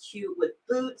it looks cute with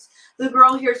boots. The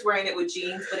girl here is wearing it with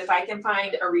jeans, but if I can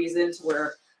find a reason to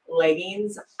wear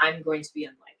leggings, I'm going to be in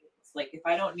leggings. Like, if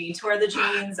I don't need to wear the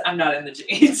jeans, I'm not in the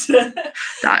jeans.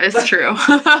 That is true.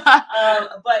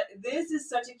 But this is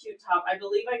such a cute top. I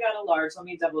believe I got a large. Let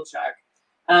me double check.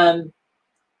 Oh,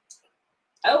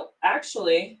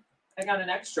 actually, I got an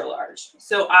extra large.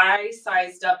 So I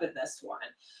sized up in this one.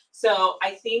 So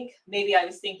I think maybe I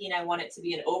was thinking I want it to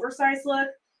be an oversized look.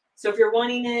 So if you're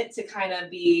wanting it to kind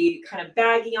of be kind of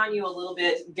baggy on you, a little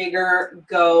bit bigger,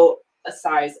 go a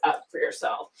size up for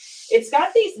yourself. It's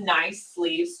got these nice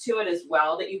sleeves to it as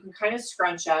well that you can kind of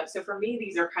scrunch up. So for me,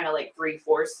 these are kind of like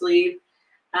 3/4 sleeve.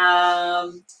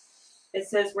 It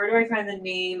says, where do I find the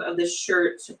name of the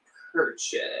shirt to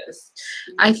purchase?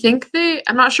 I think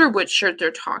I'm not sure which shirt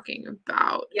they're talking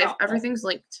about. Yeah. If everything's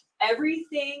linked.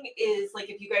 Everything is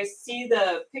like, if you guys see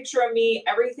the picture of me,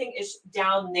 everything is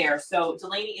down there. So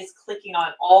Delaney is clicking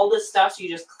on all this stuff. So you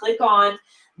just click on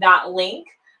that link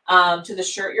to the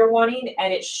shirt you're wanting,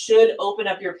 and it should open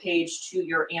up your page to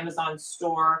your Amazon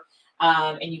store,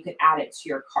 and you can add it to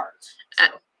your cart. So.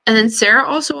 And then Sarah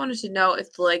also wanted to know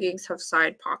if the leggings have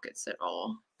side pockets at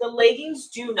all. The leggings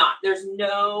do not. There's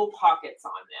no pockets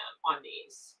on them, on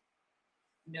these.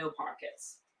 No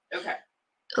pockets. Okay.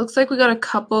 It looks like we got a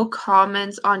couple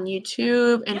comments on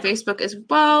YouTube and Facebook as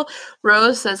well.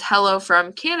 Rose says hello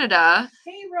from Canada.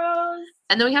 Hey, Rose.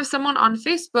 And then we have someone on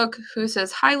Facebook who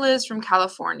says, hi, Liz from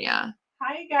California.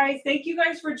 Hi, guys. Thank you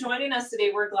guys for joining us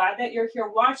today. We're glad that you're here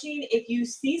watching. If you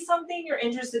see something you're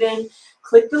interested in,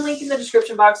 click the link in the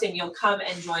description box and you'll come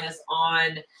and join us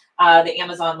on the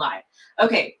Amazon Live.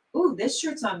 Okay. Ooh, this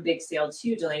shirt's on big sale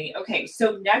too, Delaney. Okay,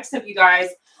 so next up, you guys,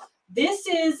 this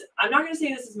is, I'm not going to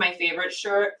say this is my favorite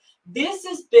shirt. This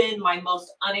has been my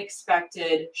most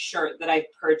unexpected shirt that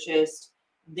I've purchased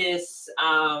this,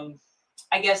 I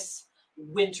guess,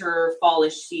 winter,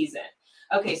 fallish season.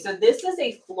 Okay, so this is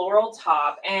a floral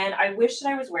top, and I wish that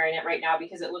I was wearing it right now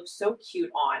because it looks so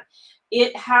cute on.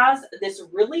 It has this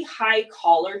really high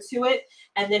collar to it,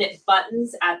 and then it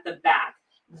buttons at the back.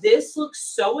 This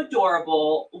looks so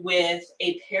adorable with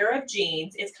a pair of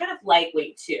jeans. It's kind of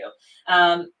lightweight too.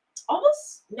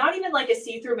 Almost not even like a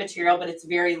see-through material, but it's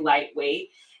very lightweight.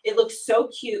 It looks so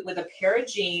cute with a pair of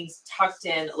jeans tucked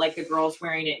in like the girl's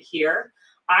wearing it here.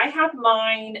 I have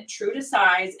mine true to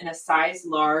size in a size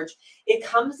large. It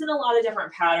comes in a lot of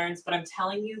different patterns, but I'm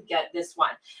telling you, get this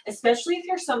one. Especially if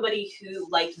you're somebody who,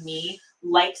 like me,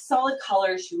 likes solid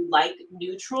colors, you like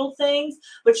neutral things,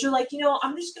 but you're like, you know,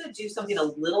 I'm just going to do something a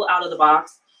little out of the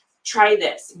box. Try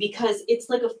this because it's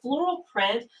like a floral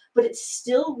print, but it's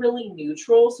still really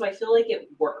neutral. So I feel like it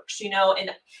works, you know, and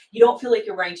you don't feel like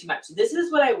you're wearing too much. This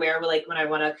is what I wear like when I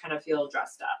want to kind of feel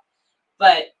dressed up.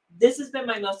 But this has been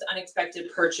my most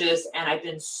unexpected purchase, and I've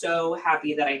been so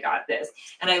happy that I got this.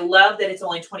 And I love that it's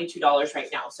only $22 right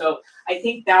now. So I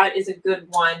think that is a good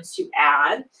one to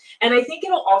add. And I think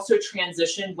it'll also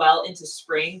transition well into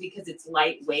spring because it's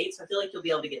lightweight. So I feel like you'll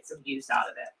be able to get some use out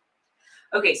of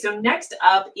it. Okay, so next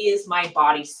up is my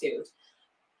bodysuit.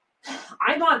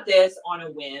 I bought this on a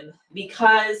whim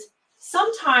because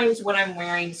sometimes when I'm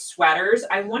wearing sweaters,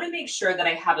 I want to make sure that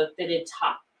I have a fitted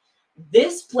top.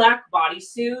 This black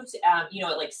bodysuit, you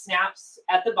know, it like snaps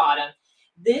at the bottom.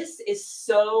 This is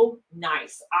so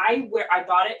nice. I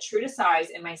bought it true to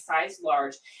size in my size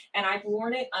large, and I've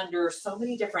worn it under so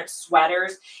many different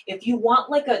sweaters. If you want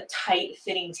like a tight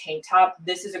fitting tank top,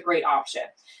 this is a great option.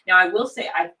 Now I will say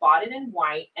I bought it in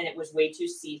white and it was way too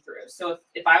see-through. So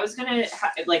if I was gonna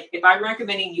if I'm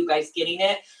recommending you guys getting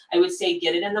it, I would say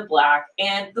get it in the black.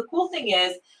 And the cool thing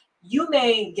is you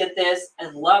may get this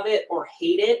and love it or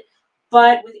hate it,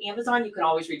 but with Amazon, you can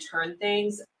always return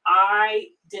things. I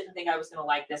didn't think I was going to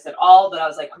like this at all, but I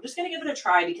was like, I'm just going to give it a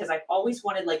try because I've always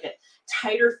wanted like a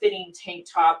tighter fitting tank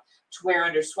top to wear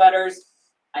under sweaters.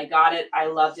 I got it. I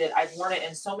loved it. I've worn it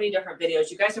in so many different videos.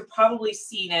 You guys have probably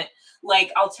seen it.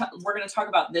 Like we're going to talk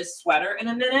about this sweater in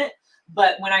a minute,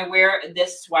 but when I wear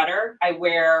this sweater, I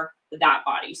wear that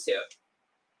bodysuit.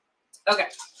 Okay.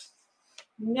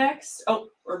 Next. Oh,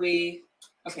 okay,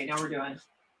 now we're going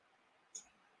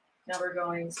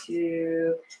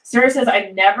to, Sarah says,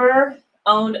 I've never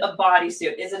owned a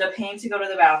bodysuit. Is it a pain to go to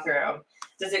the bathroom?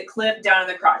 Does it clip down in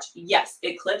the crotch? Yes,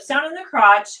 it clips down in the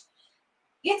crotch.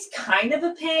 It's kind of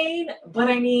a pain, but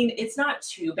I mean, it's not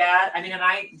too bad. I mean, and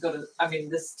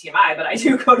this is TMI, but I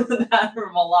do go to the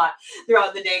bathroom a lot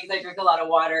throughout the day because I drink a lot of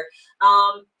water.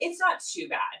 It's not too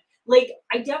bad. Like,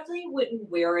 I definitely wouldn't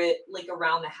wear it like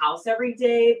around the house every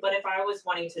day, but if I was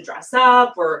wanting to dress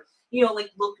up or, you know, like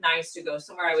look nice to go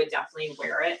somewhere, I would definitely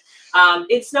wear it.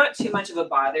 It's not too much of a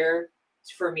bother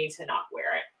for me to not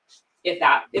wear it, if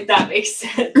that makes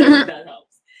sense. If that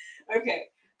helps. Okay.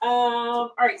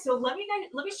 All right. So let me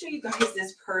show you guys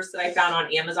this purse that I found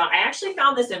on Amazon. I actually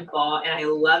found this in fall and I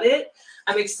love it.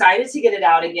 I'm excited to get it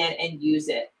out again and use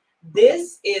it.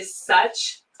 This is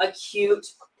such a cute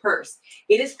purse.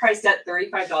 It is priced at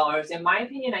 $35. In my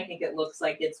opinion, I think it looks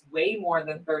like it's way more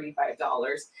than $35.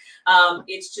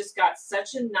 It's just got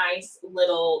such a nice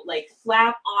little like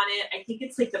flap on it. I think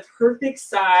it's like the perfect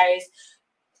size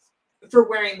for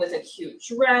wearing with a cute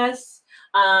dress.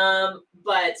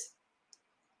 But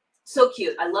so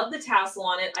cute. I love the tassel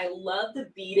on it. I love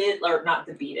the beaded, or not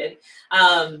the beaded,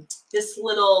 this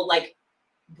little like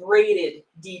braided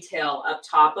detail up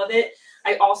top of it.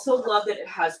 I also love that it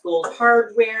has gold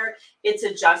hardware. It's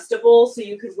adjustable, so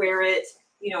you could wear it,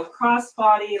 you know,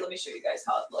 crossbody. Let me show you guys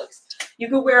how it looks. You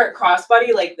could wear it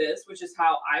crossbody like this, which is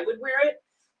how I would wear it,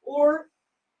 or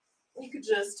you could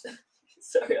just,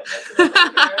 sorry, I'm messing up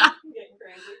my hair. I'm getting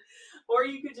crazy. Or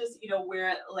you could just, you know, wear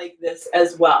it like this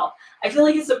as well. I feel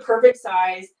like it's a perfect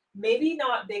size. Maybe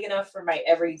not big enough for my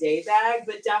everyday bag,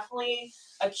 but definitely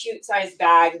a cute size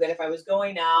bag that if I was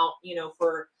going out, you know,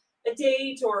 for a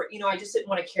date or, you know, I just didn't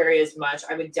want to carry as much,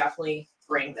 I would definitely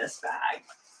bring this bag.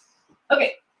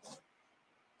 Okay.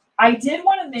 I did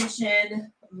want to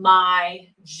mention my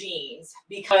jeans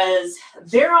because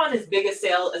they're on as big a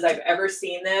sale as I've ever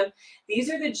seen them. These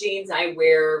are the jeans I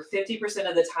wear 50%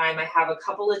 of the time. I have a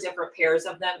couple of different pairs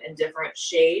of them in different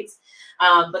shades,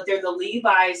 but they're the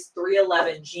Levi's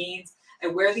 311 jeans. I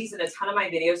wear these in a ton of my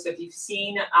videos. So if you've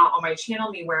seen on my channel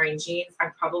me wearing jeans,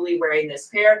 I'm probably wearing this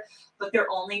pair, but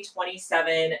they're only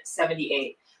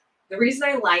 $27.78. The reason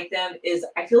I like them is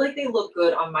I feel like they look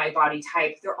good on my body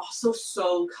type. They're also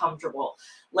so comfortable.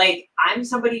 Like, I'm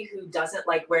somebody who doesn't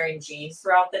like wearing jeans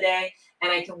throughout the day,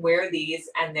 and I can wear these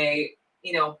and they,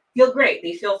 you know, feel great.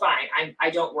 They feel fine. I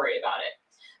don't worry about it.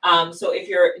 So if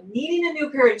you're needing a new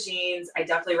pair of jeans, I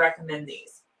definitely recommend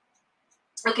these.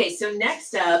 Okay, so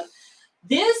next up,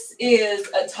 this is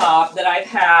a top that I've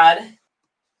had.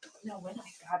 No, when I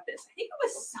got this, I think it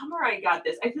was summer I got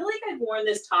this. I feel like I've worn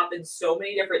this top in so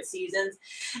many different seasons,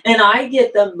 and I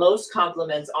get the most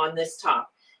compliments on this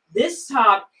top. This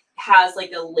top has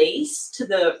like a lace to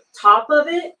the top of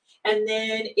it, and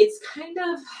then it's kind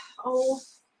of,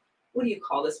 what do you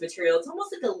call this material? It's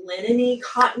almost like a linen-y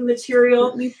cotton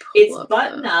material. It's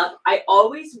button up. I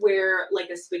always wear like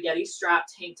a spaghetti strap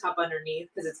tank top underneath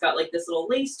because it's got like this little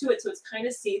lace to it, so it's kind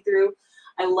of see-through.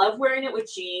 I love wearing it with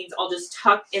jeans. I'll just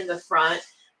tuck in the front.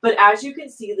 But as you can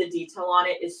see, the detail on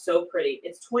it is so pretty.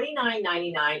 It's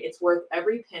 $29.99. It's worth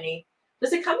every penny.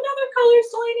 Does it come in other colors,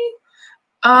 Delaney?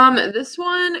 This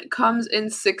one comes in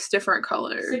 6 different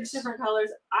colors. 6 different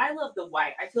colors. I love the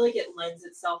white. I feel like it lends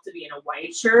itself to being a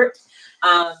white shirt.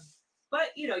 But,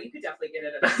 you know, you could definitely get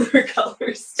it in other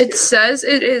colors, too. It says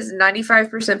it is 95%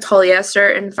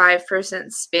 polyester and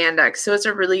 5% spandex. So it's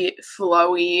a really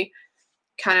flowy,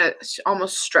 kind of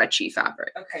almost stretchy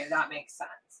fabric. Okay, that makes sense.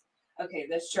 Okay,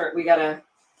 this shirt,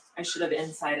 I should have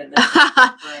insided this.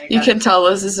 You can tell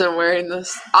Liz isn't wearing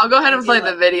this. I'll go ahead and play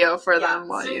the video for them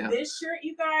while you. This shirt,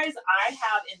 you guys, I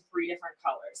have in 3 different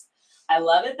colors. I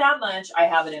love it that much. I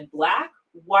have it in black,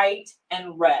 white,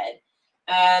 and red.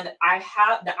 And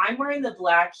I'm wearing the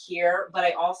black here, but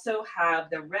I also have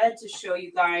the red to show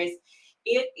you guys.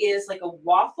 It is like a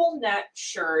waffle neck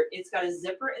shirt. It's got a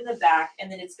zipper in the back,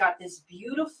 and then it's got this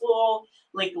beautiful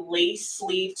like lace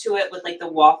sleeve to it with like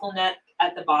the waffle neck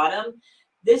at the bottom.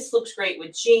 This looks great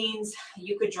with jeans.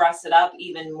 You could dress it up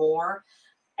even more.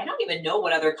 I don't even know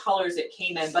what other colors it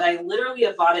came in, but I literally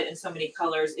have bought it in so many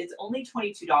colors. It's only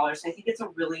 $22. So I think it's a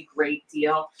really great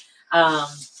deal.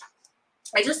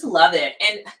 I just love it.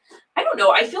 And I don't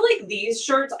know, I feel like these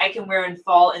shirts I can wear in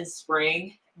fall and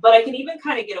spring, but I can even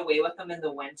kind of get away with them in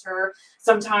the winter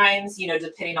sometimes, you know,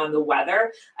 depending on the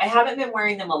weather. I haven't been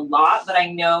wearing them a lot, but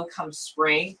I know come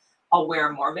spring I'll wear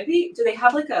them more. Maybe, do they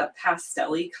have like a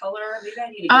pastel-y color? Maybe I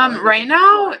need to get right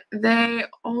now they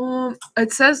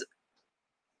it says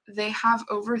they have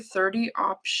over 30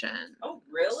 options. Oh,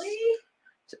 really?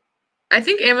 I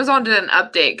think Amazon did an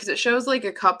update because it shows like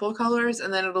a couple colors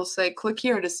and then it'll say click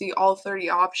here to see all 30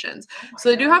 options. So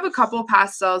they do have a couple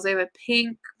pastels. They have a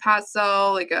pink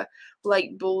pastel, like a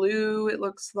light blue, it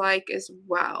looks like, as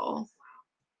well.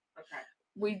 Okay.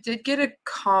 We did get a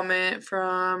comment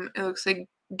from, it looks like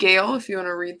Gail, if you want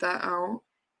to read that out.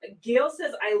 Gail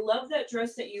says, I love that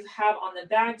dress that you have on the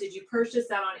back. Did you purchase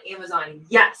that on Amazon?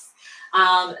 Yes.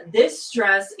 This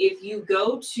dress, if you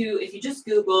just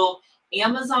Google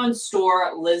Amazon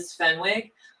store Liz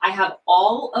Fenwick, I have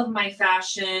all of my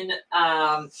fashion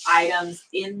items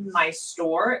in my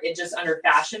store. It's just under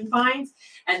fashion finds.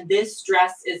 And this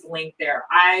dress is linked there.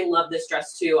 I love this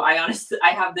dress too. I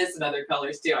have this in other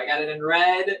colors too. I got it in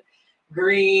red,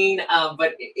 green,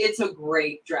 but it's a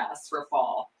great dress for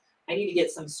fall. I need to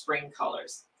get some spring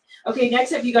colors. Okay,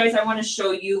 next up, you guys, I want to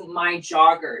show you my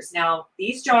joggers. Now,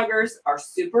 these joggers are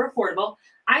super affordable.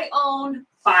 I own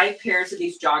 5 pairs of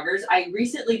these joggers. I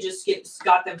recently just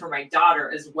got them for my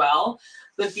daughter as well.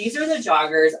 But these are the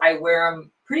joggers. I wear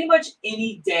them pretty much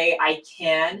any day I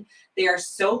can. They are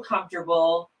so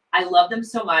comfortable. I love them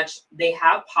so much. They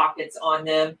have pockets on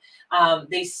them.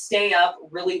 They stay up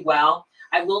really well.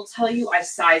 I will tell you, I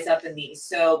size up in these.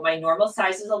 So my normal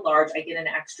size is a large. I get an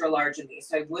extra large in these.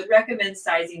 So I would recommend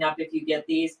sizing up if you get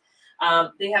these.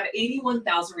 They have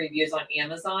 81,000 reviews on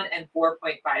Amazon and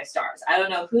 4.5 stars. I don't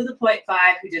know who the 0.5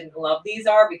 who didn't love these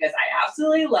are because I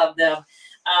absolutely love them.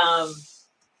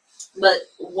 But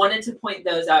wanted to point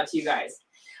those out to you guys.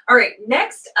 All right,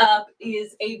 next up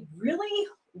is a really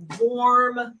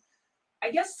warm, I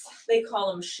guess they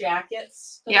call them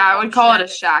shackets. Yeah, I would call it a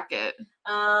shacket.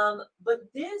 But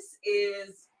this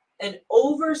is an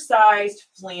oversized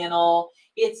flannel.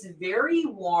 It's very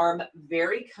warm,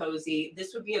 very cozy.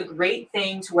 This would be a great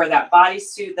thing to wear that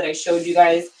bodysuit that I showed you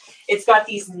guys. It's got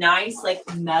these nice like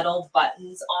metal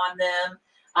buttons on them.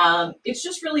 It's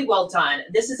just really well done.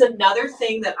 This is another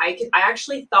thing that I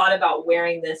actually thought about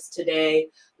wearing this today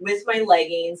with my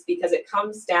leggings because it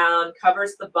comes down,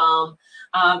 covers the bum.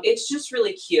 It's just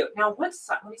really cute. Now, let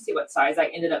me see what size I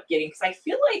ended up getting because I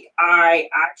feel like I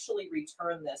actually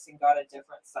returned this and got a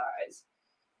different size.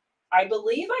 I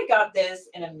believe I got this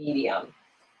in a medium.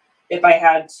 If I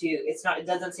had to, it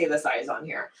doesn't say the size on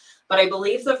here, but I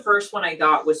believe the first one I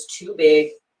got was too big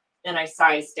and I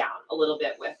sized down a little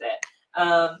bit with it.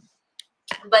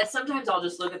 But sometimes I'll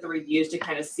just look at the reviews to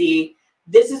kind of see.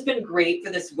 This has been great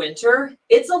for this winter.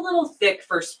 It's a little thick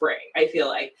for spring, I feel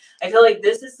like.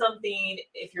 This is something,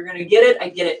 if you're going to get it, I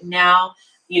get it now.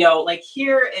 You know, like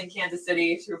here in Kansas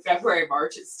City through February,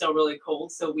 March, it's still really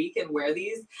cold, so we can wear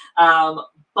these.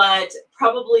 But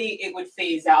probably it would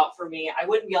phase out for me. I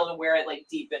wouldn't be able to wear it like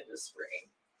deep into spring.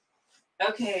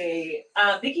 Okay,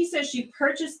 Vicki says she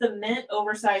purchased the mint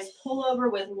oversized pullover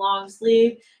with long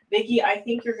sleeve. Vicki, I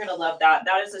think you're gonna love that.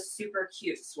 That is a super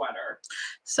cute sweater.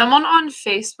 Someone on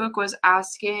Facebook was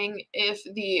asking if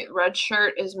the red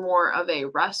shirt is more of a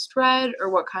rust red or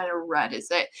what kind of red is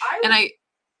it?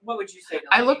 What would you say?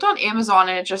 I looked on Amazon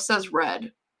and it just says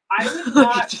red. I would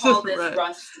not call this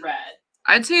rust red.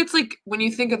 I'd say it's like when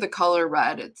you think of the color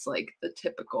red, it's like the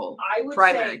typical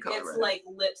primary color red. It's like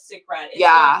lipstick red. It's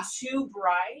not too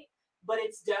bright, but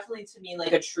it's definitely to me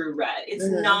like a true red. It's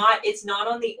not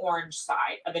on the orange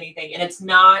side of anything, and it's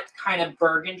not kind of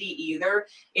burgundy either.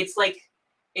 It's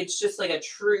just like a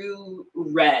true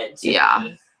red to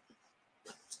me.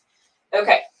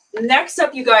 Okay. Next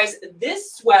up, you guys,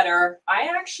 this sweater, I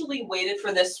actually waited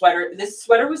for this sweater. This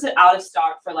sweater was out of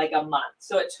stock for like a month.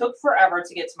 So it took forever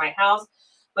to get to my house,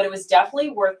 but it was definitely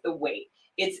worth the wait.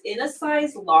 It's in a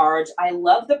size large. I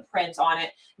love the print on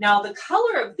it. Now, the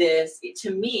color of this,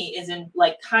 to me, is in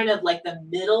like kind of like the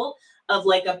middle of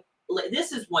like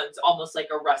this is one's almost like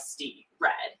a rusty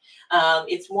red.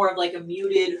 It's more of like a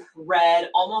muted red,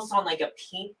 almost on like a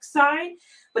pink side,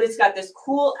 but it's got this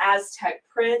cool Aztec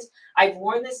print. I've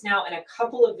worn this now in a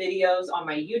couple of videos on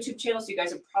my YouTube channel, so you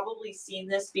guys have probably seen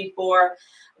this before,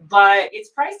 but it's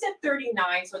priced at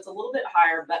 $39, so it's a little bit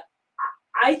higher, but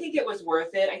I think it was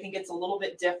worth it. I think it's a little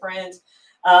bit different.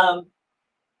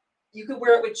 You could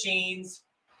wear it with jeans.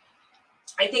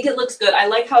 I think it looks good. I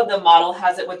like how the model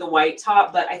has it with the white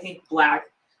top, but I think black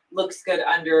looks good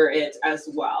under it as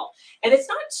well. And it's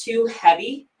not too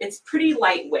heavy. It's pretty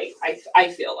lightweight,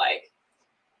 I feel like.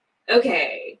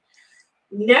 Okay.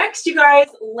 Next, you guys,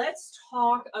 let's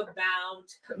talk about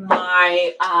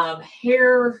my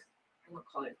hair. I won't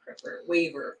call it cripper,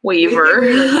 waver.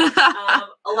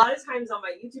 A lot of times on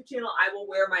my YouTube channel, I will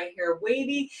wear my hair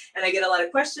wavy, and I get a lot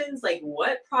of questions like,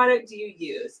 what product do you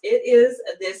use? It is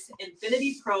this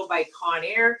Infinity Pro by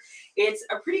Conair. It's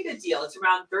a pretty good deal. It's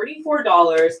around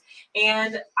 $34,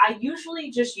 and I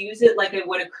usually just use it like I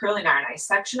would a curling iron. I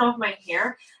section off my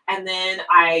hair, and then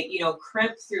I,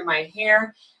 crimp through my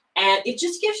hair. And it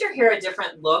just gives your hair a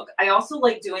different look. I also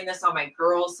like doing this on my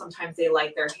girls. Sometimes they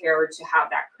like their hair to have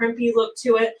that crimpy look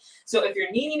to it. So if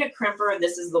you're needing a crimper,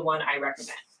 this is the one I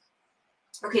recommend.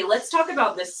 Okay, let's talk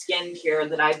about this skincare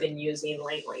that I've been using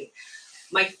lately.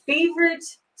 My favorite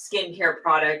skincare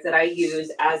product that I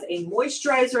use as a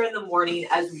moisturizer in the morning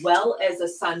as well as a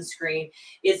sunscreen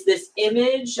is this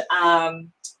Image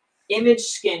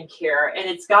skincare, and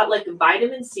it's got like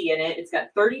vitamin C in it. It's got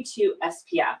 32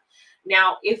 SPF.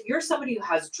 Now, if you're somebody who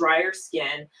has drier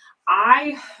skin,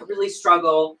 I really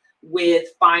struggle with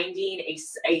finding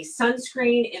a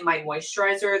sunscreen in my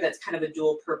moisturizer that's kind of a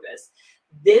dual purpose.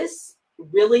 This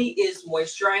really is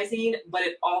moisturizing, but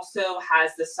it also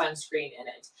has the sunscreen in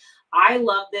it. I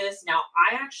love this. Now,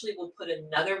 I actually will put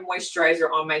another moisturizer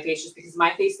on my face just because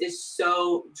my face is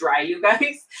so dry, you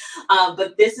guys.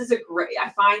 But this is I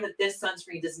find that this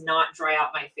sunscreen does not dry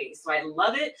out my face. So I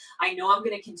love it. I know I'm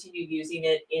going to continue using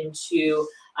it into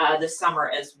the summer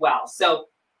as well. So,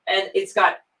 and it's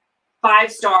got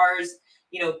 5 stars,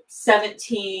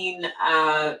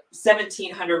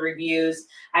 1,700 reviews.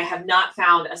 I have not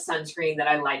found a sunscreen that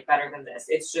I like better than this.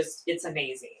 It's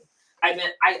amazing.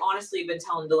 I honestly have been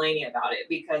telling Delaney about it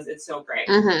because it's so great.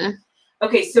 Mm-hmm.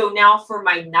 Okay, so now for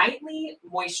my nightly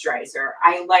moisturizer,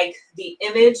 I like the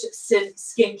Image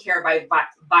Skincare by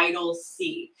Vital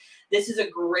C. This is a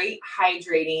great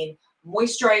hydrating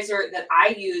moisturizer that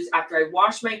I use after I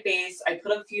wash my face. I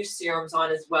put a few serums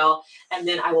on as well, and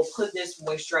then I will put this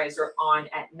moisturizer on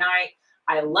at night.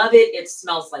 I love it. It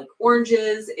smells like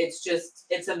oranges.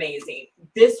 It's amazing.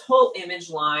 This whole Image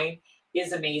line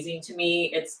is amazing to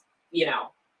me. It's,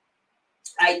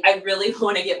 I really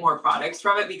want to get more products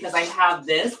from it because I have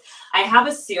this. I have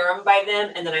a serum by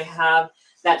them, and then I have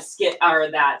that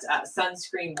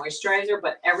sunscreen moisturizer,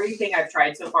 but everything I've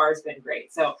tried so far has been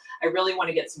great. So I really want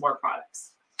to get some more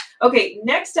products. Okay,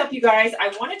 next up, you guys, I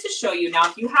wanted to show you now,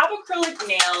 if you have acrylic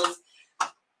nails,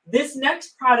 this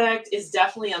next product is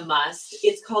definitely a must.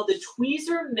 It's called the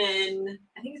Tweezerman.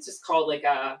 I think it's just called like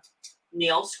a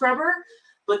nail scrubber.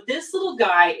 But this little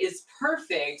guy is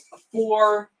perfect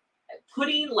for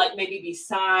putting like maybe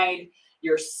beside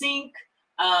your sink,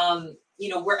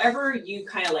 wherever you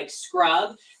kind of like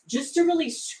scrub, just to really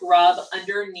scrub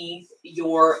underneath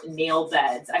your nail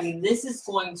beds. I mean, this is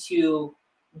going to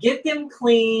get them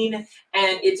clean, and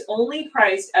it's only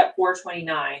priced at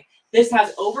 $4.29. This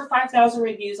has over 5,000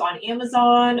 reviews on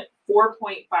Amazon,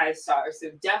 4.5 stars. So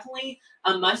definitely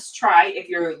a must try if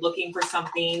you're looking for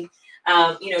something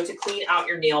to clean out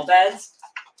your nail beds.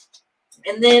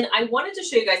 And then I wanted to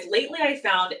show you guys, lately I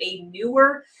found a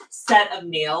newer set of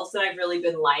nails that I've really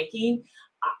been liking.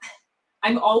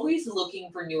 I'm always looking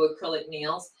for new acrylic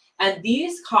nails, and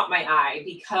these caught my eye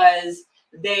because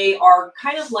they are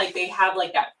kind of like, they have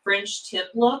like that French tip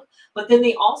look, but then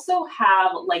they also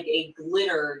have like a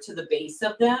glitter to the base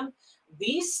of them.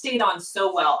 These stayed on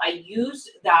so well. I used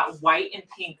that white and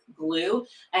pink glue,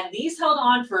 and these held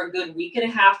on for a good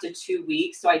 1.5 to 2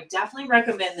 weeks. So I definitely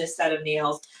recommend this set of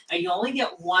nails. And you only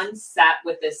get one set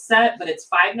with this set, but it's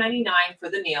 $5.99 for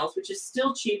the nails, which is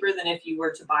still cheaper than if you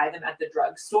were to buy them at the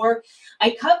drugstore.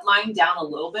 I cut mine down a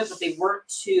little bit, but they weren't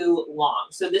too long.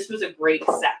 So this was a great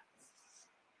set.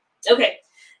 Okay,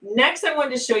 next I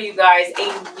wanted to show you guys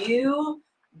a new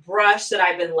brush that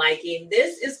I've been liking.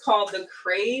 This is called the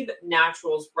Crave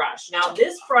Naturals brush. Now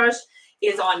this brush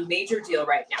is on major deal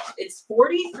right now. It's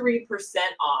 43%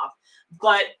 off,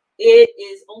 but it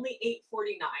is only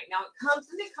 $8.49. Now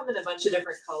doesn't it come in a bunch of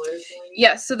different colors?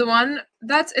 Yes, so the one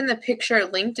that's in the picture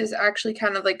linked is actually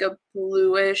kind of like a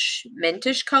bluish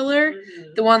mintish color.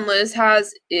 Mm-hmm. The one Liz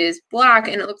has is black,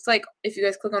 and it looks like if you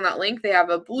guys click on that link, they have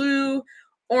a blue,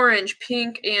 orange,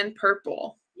 pink, and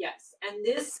purple. Yes, and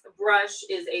this brush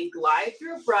is a glide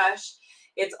through brush.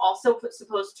 It's also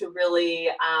supposed to really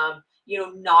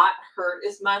not hurt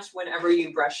as much whenever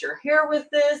you brush your hair with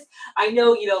this. I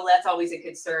know, that's always a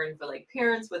concern for like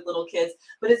parents with little kids,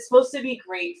 but it's supposed to be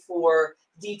great for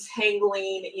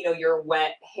detangling, your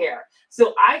wet hair.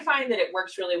 So I find that it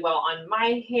works really well on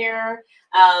my hair.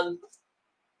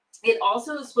 It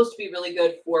also is supposed to be really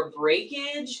good for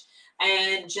breakage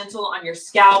and gentle on your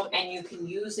scalp, and you can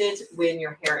use it when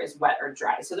your hair is wet or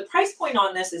dry. So the price point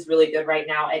on this is really good right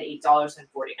now at $8.49.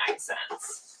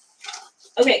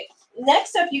 Okay,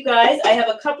 next up, you guys, I have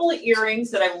a couple of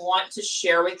earrings that I want to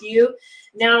share with you.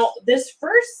 Now, this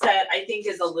first set I think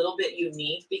is a little bit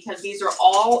unique because these are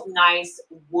all nice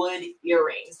wood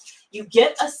earrings. You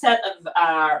get a set of,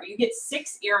 you get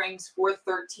 6 earrings for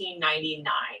 $13.99.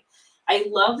 I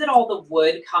love that all the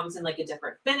wood comes in like a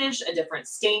different finish, a different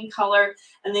stain color,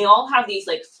 and they all have these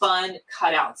like fun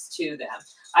cutouts to them.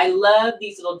 I love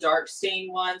these little dark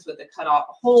stain ones with the cutout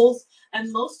holes,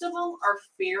 and most of them are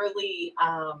fairly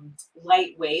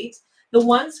lightweight. The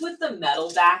ones with the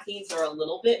metal backings are a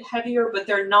little bit heavier, but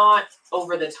they're not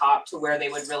over the top to where they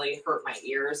would really hurt my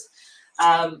ears.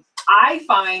 I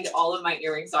find all of my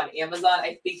earrings on Amazon.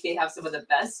 I think they have some of the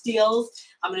best deals.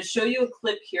 I'm going to show you a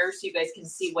clip here so you guys can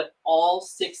see what all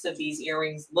 6 of these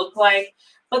earrings look like,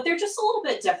 but they're just a little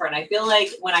bit different. I feel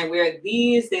like when I wear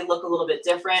these, they look a little bit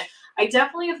different. I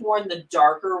definitely have worn the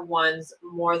darker ones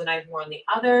more than I've worn the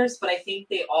others, but I think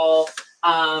they all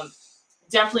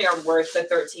definitely are worth the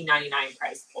 $13.99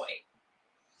 price point.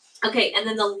 Okay, and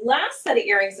then the last set of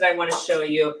earrings that I want to show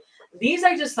you, these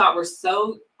I just thought were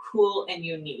so cool and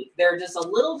unique. They're just a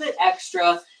little bit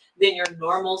extra than your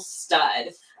normal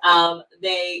stud.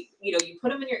 They, you put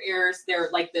them in your ears. They're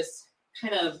like this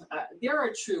kind of, they're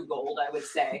a true gold, I would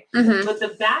say. Mm-hmm. But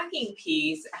the backing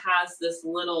piece has this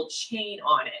little chain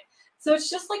on it. So it's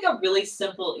just like a really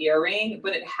simple earring,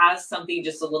 but it has something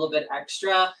just a little bit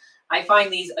extra. I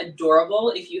find these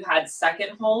adorable. If you had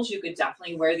second holes, you could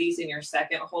definitely wear these in your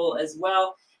second hole as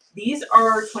well. These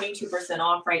are 22%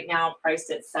 off right now, priced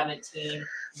at $17.98.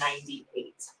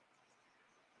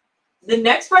 The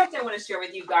next product I want to share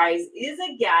with you guys is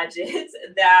a gadget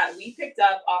that we picked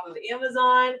up off of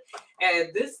Amazon,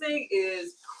 and this thing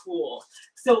is cool.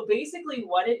 So basically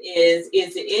what it is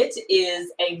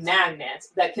a magnet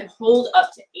that can hold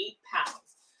up to 8 pounds.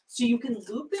 So you can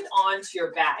loop it onto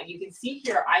your bag. You can see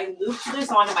here, I looped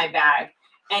this onto my bag,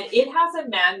 and it has a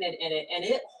magnet in it, and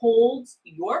it holds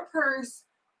your purse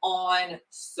on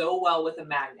so well with a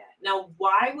magnet. Now,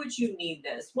 why would you need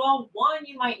this? Well, one,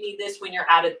 you might need this when you're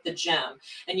out at the gym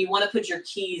and you want to put your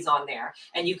keys on there,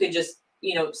 and you can just,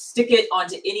 stick it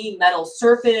onto any metal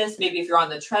surface. Maybe if you're on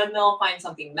the treadmill, find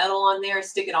something metal on there,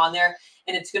 stick it on there,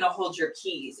 and it's going to hold your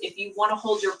keys. If you want to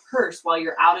hold your purse while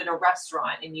you're out at a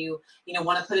restaurant and you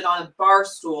want to put it on a bar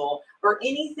stool or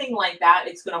anything like that,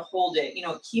 it's going to hold it.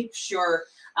 It keeps your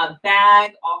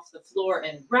bag off the floor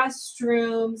in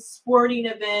restrooms, sporting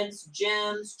events,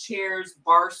 gyms, chairs,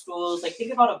 bar stools. Like,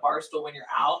 think about a bar stool when you're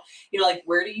out. Like,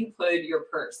 where do you put your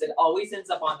purse? It always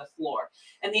ends up on the floor.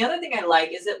 And the other thing I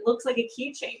like is it looks like a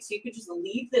keychain. So you could just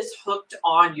leave this hooked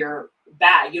on your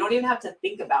bag. You don't even have to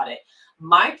think about it.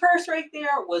 My purse right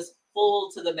there was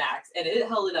full to the max, and it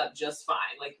held it up just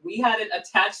fine. Like, we had it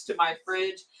attached to my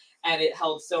fridge, and it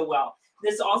held so well.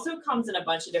 This also comes in a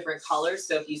bunch of different colors.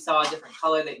 So if you saw a different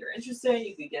color that you're interested in,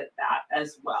 you could get that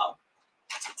as well.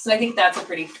 So I think that's a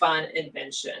pretty fun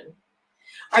invention.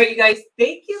 All right, you guys,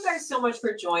 thank you guys so much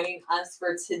for joining us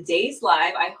for today's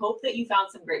live. I hope that you found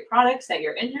some great products that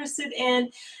you're interested in,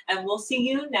 and we'll see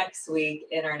you next week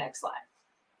in our next live.